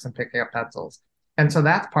up books and picking up pencils. And so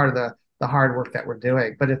that's part of the hard work that we're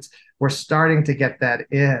doing. But we're starting to get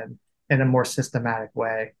that in a more systematic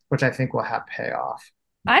way, which I think will have payoff.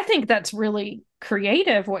 I think that's really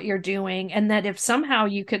creative what you're doing. And that if somehow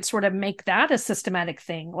you could sort of make that a systematic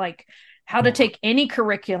thing, how to take any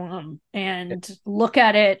curriculum and look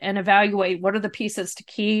at it and evaluate what are the pieces to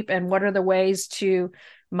keep and what are the ways to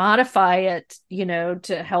modify it,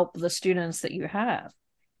 to help the students that you have.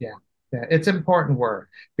 Yeah, it's important work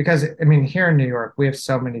because, here in New York, we have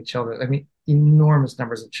so many children. enormous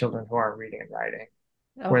numbers of children who aren't reading and writing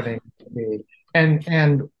where they need to be.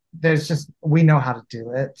 And there's just, we know how to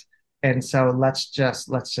do it. And so let's just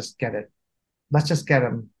get it. Let's just get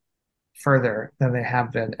them further than they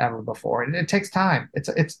have been ever before. And it takes time.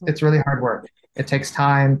 It's really hard work. It takes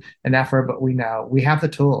time and effort, but we know we have the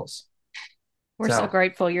tools. We're so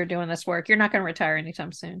grateful you're doing this work. You're not going to retire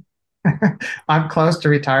anytime soon. I'm close to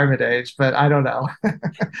retirement age, but I don't know.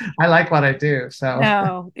 I like what I do. So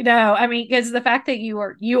no, I mean, because the fact that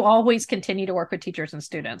you always continue to work with teachers and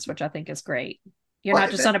students, which I think is great. You're not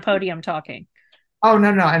just on a podium talking. Oh, no.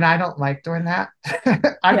 And I don't like doing that.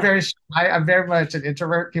 I'm very shy. I'm very much an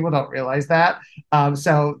introvert. People don't realize that.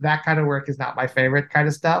 So that kind of work is not my favorite kind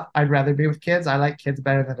of stuff. I'd rather be with kids. I like kids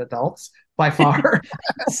better than adults by far.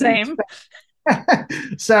 Same.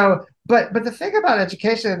 So, but the thing about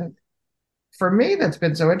education for me that's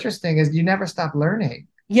been so interesting is you never stop learning.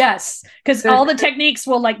 Yes, because all the techniques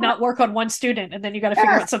will like not work on one student, and then you got to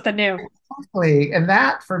figure out something new. Exactly. And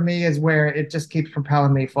that for me is where it just keeps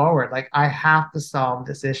propelling me forward. Like I have to solve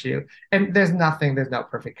this issue. And there's no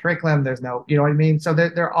perfect curriculum. There's no, you know what I mean? So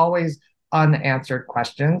there are always unanswered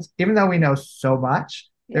questions. Even though we know so much,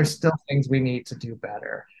 there's still things we need to do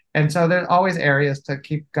better. And so there's always areas to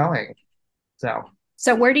keep going.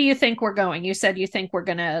 So where do you think we're going? You said you think we're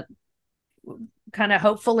going to kind of,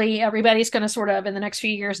 hopefully everybody's going to sort of in the next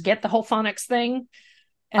few years get the whole phonics thing,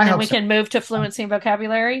 and then we can move to fluency and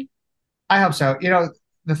vocabulary. I hope so. You know,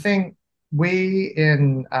 the thing, we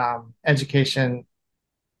in education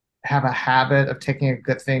have a habit of taking a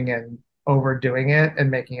good thing and overdoing it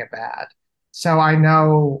and making it bad. So I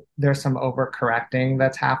know there's some overcorrecting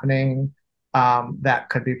that's happening that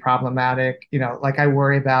could be problematic. You know, like I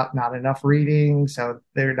worry about not enough reading, so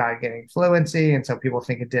they're not getting fluency, and so people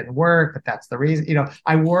think it didn't work, but that's the reason. You know,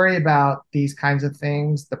 I worry about these kinds of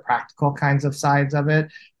things, the practical kinds of sides of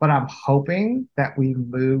it, but I'm hoping that we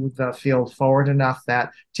move the field forward enough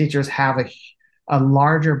that teachers have a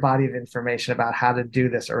larger body of information about how to do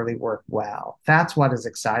this early work well. That's what is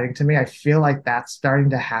exciting to me. I feel like that's starting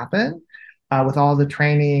to happen. With all the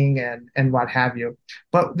training and what have you.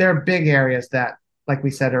 But there are big areas that, like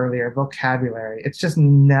we said earlier, vocabulary, it's just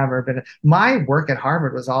never been. My work at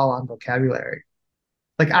Harvard was all on vocabulary.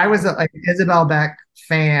 Like I was like Isabel Beck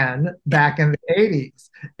fan back in the 80s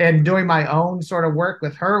and doing my own sort of work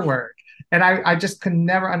with her work. And I just could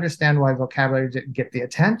never understand why vocabulary didn't get the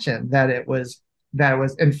attention that it was,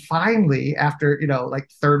 and finally, after, you know, like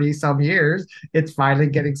 30 some years, it's finally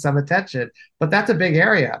getting some attention. But that's a big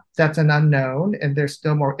area. That's an unknown, and there's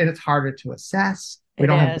still more, and it's harder to assess. We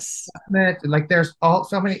don't have assessment. Like there's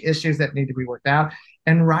so many issues that need to be worked out.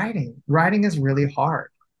 And writing is really hard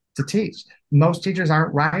to teach. Most teachers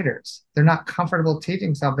aren't writers. They're not comfortable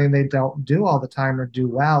teaching something they don't do all the time or do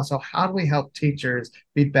well. So how do we help teachers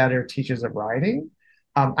be better teachers of writing?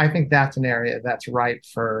 I think that's an area that's ripe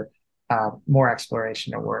for more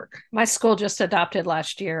exploration and work. My school just adopted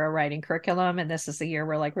last year a writing curriculum, and this is the year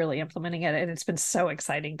we're like really implementing it, and it's been so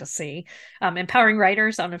exciting to see. Empowering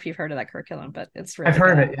writers. I don't know if you've heard of that curriculum, but it's really I've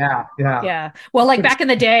heard of it. Yeah. Well, like back in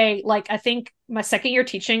the day, like I think my second year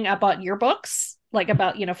teaching, I bought yearbooks like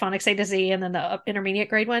about, you know, phonics A to Z, and then the intermediate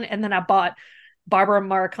grade one, and then I bought Barbara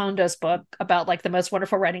Maricondo's book about like the most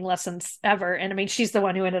wonderful writing lessons ever. And I mean, she's the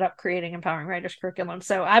one who ended up creating Empowering Writers curriculum.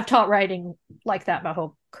 So I've taught writing like that my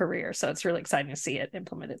whole career. So it's really exciting to see it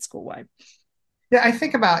implemented school-wide. Yeah, I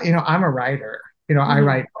think about, you know, I'm a writer. You know, I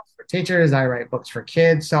write books for teachers, I write books for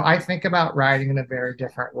kids. So I think about writing in a very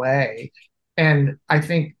different way. And I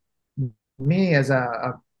think me as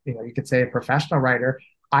a you know, you could say a professional writer,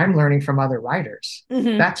 I'm learning from other writers.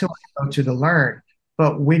 That's who I go to learn.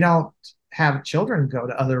 But we don't have children go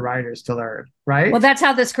to other writers to learn, right? Well, that's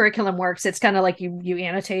how this curriculum works. It's kind of like you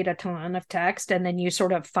annotate a ton of text, and then you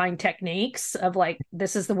sort of find techniques of like,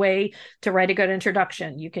 this is the way to write a good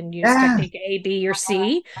introduction. You can use technique A, B, or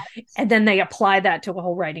C, and then they apply that to a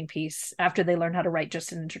whole writing piece after they learn how to write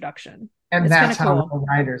just an introduction. And that's how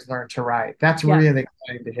writers learn to write. That's really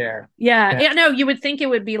exciting to hear. Yeah. No, you would think it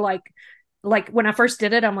would be like when I first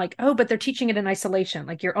did it, I'm like, oh, but they're teaching it in isolation.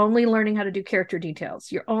 Like you're only learning how to do character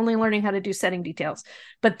details. You're only learning how to do setting details.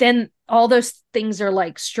 But then all those things are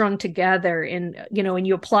like strung together and, you know, and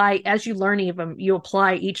you apply, as you learn even, you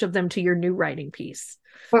apply each of them to your new writing piece.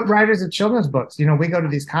 But writers of children's books, you know, we go to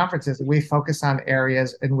these conferences and we focus on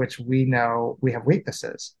areas in which we know we have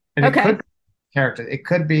weaknesses. And it could be characters, it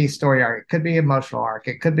could be story arc, it could be emotional arc,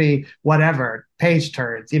 it could be whatever, page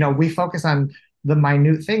turns. You know, we focus on the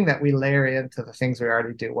minute thing that we layer into the things we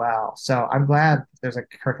already do well. So I'm glad there's a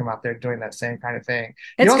curriculum out there doing that same kind of thing.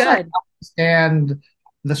 It's good. And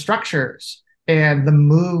the structures and the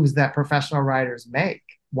moves that professional writers make.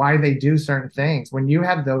 why they do certain things. When you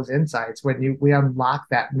have those insights, we unlock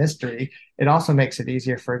that mystery, it also makes it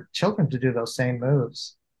easier for children to do those same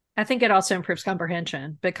moves. I think it also improves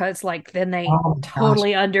comprehension because like then they Oh my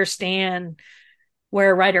totally gosh. understand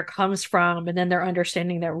where a writer comes from, and then they're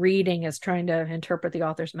understanding that reading is trying to interpret the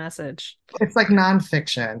author's message. It's like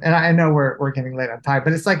nonfiction. And I know we're getting late on time,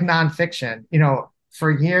 but it's like nonfiction. For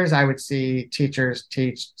years I would see teachers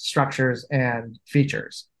teach structures and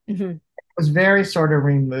features. Mm-hmm. It was very sort of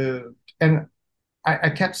removed. And I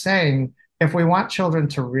kept saying, if we want children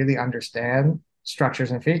to really understand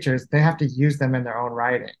structures and features, they have to use them in their own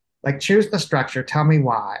writing. Like, choose the structure, tell me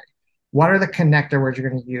why. What are the connector words you're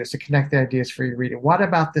going to use to connect the ideas for your reading? What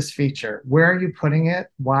about this feature? Where are you putting it?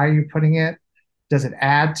 Why are you putting it? Does it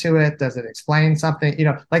add to it? Does it explain something?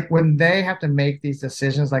 Like when they have to make these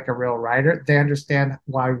decisions like a real writer, they understand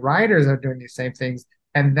why writers are doing these same things,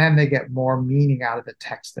 and then they get more meaning out of the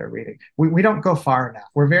text they're reading. We don't go far enough.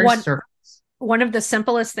 We're very surface. One of the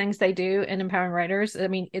simplest things they do in empowering writers, I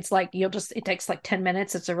mean, it's like it takes like 10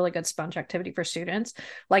 minutes. It's a really good sponge activity for students.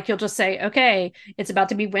 Like you'll just say, okay, it's about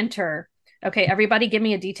to be winter. Okay, everybody give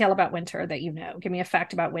me a detail about winter that you know. Give me a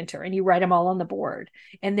fact about winter. And you write them all on the board.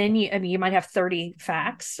 And then you might have 30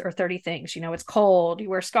 facts or 30 things. It's cold, you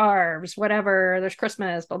wear scarves, whatever, there's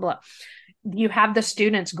Christmas, blah, blah. You have the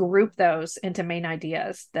students group those into main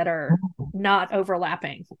ideas that are not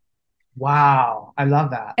overlapping. Wow, I love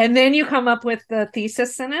that. And then you come up with the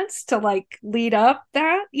thesis sentence to like lead up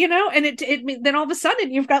that, and it then all of a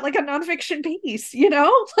sudden you've got like a nonfiction piece,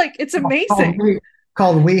 like it's amazing.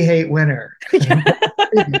 Called We Hate Winter.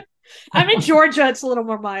 I'm in Georgia. It's a little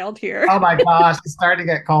more mild here. Oh my gosh, it's starting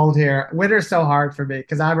to get cold here. Winter's so hard for me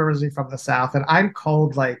because I'm originally from the South, and I'm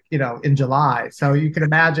cold like, in July. So you can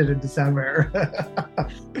imagine in December.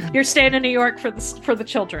 You're staying in New York for the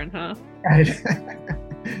children, huh? Right.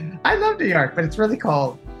 I love New York, but it's really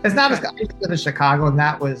cold. It's not as I used to live in Chicago, and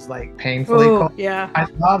that was like painfully cold. Yeah. I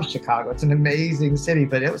love Chicago. It's an amazing city,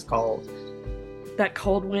 but it was cold. That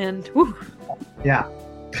cold wind. Whew. Yeah.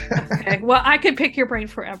 Okay. Well, I could pick your brain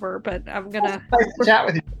forever, but I'm gonna nice to chat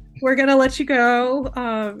with you. We're gonna let you go.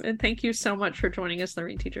 And thank you so much for joining us in the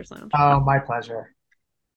Reading Teachers Lounge. Oh, my pleasure.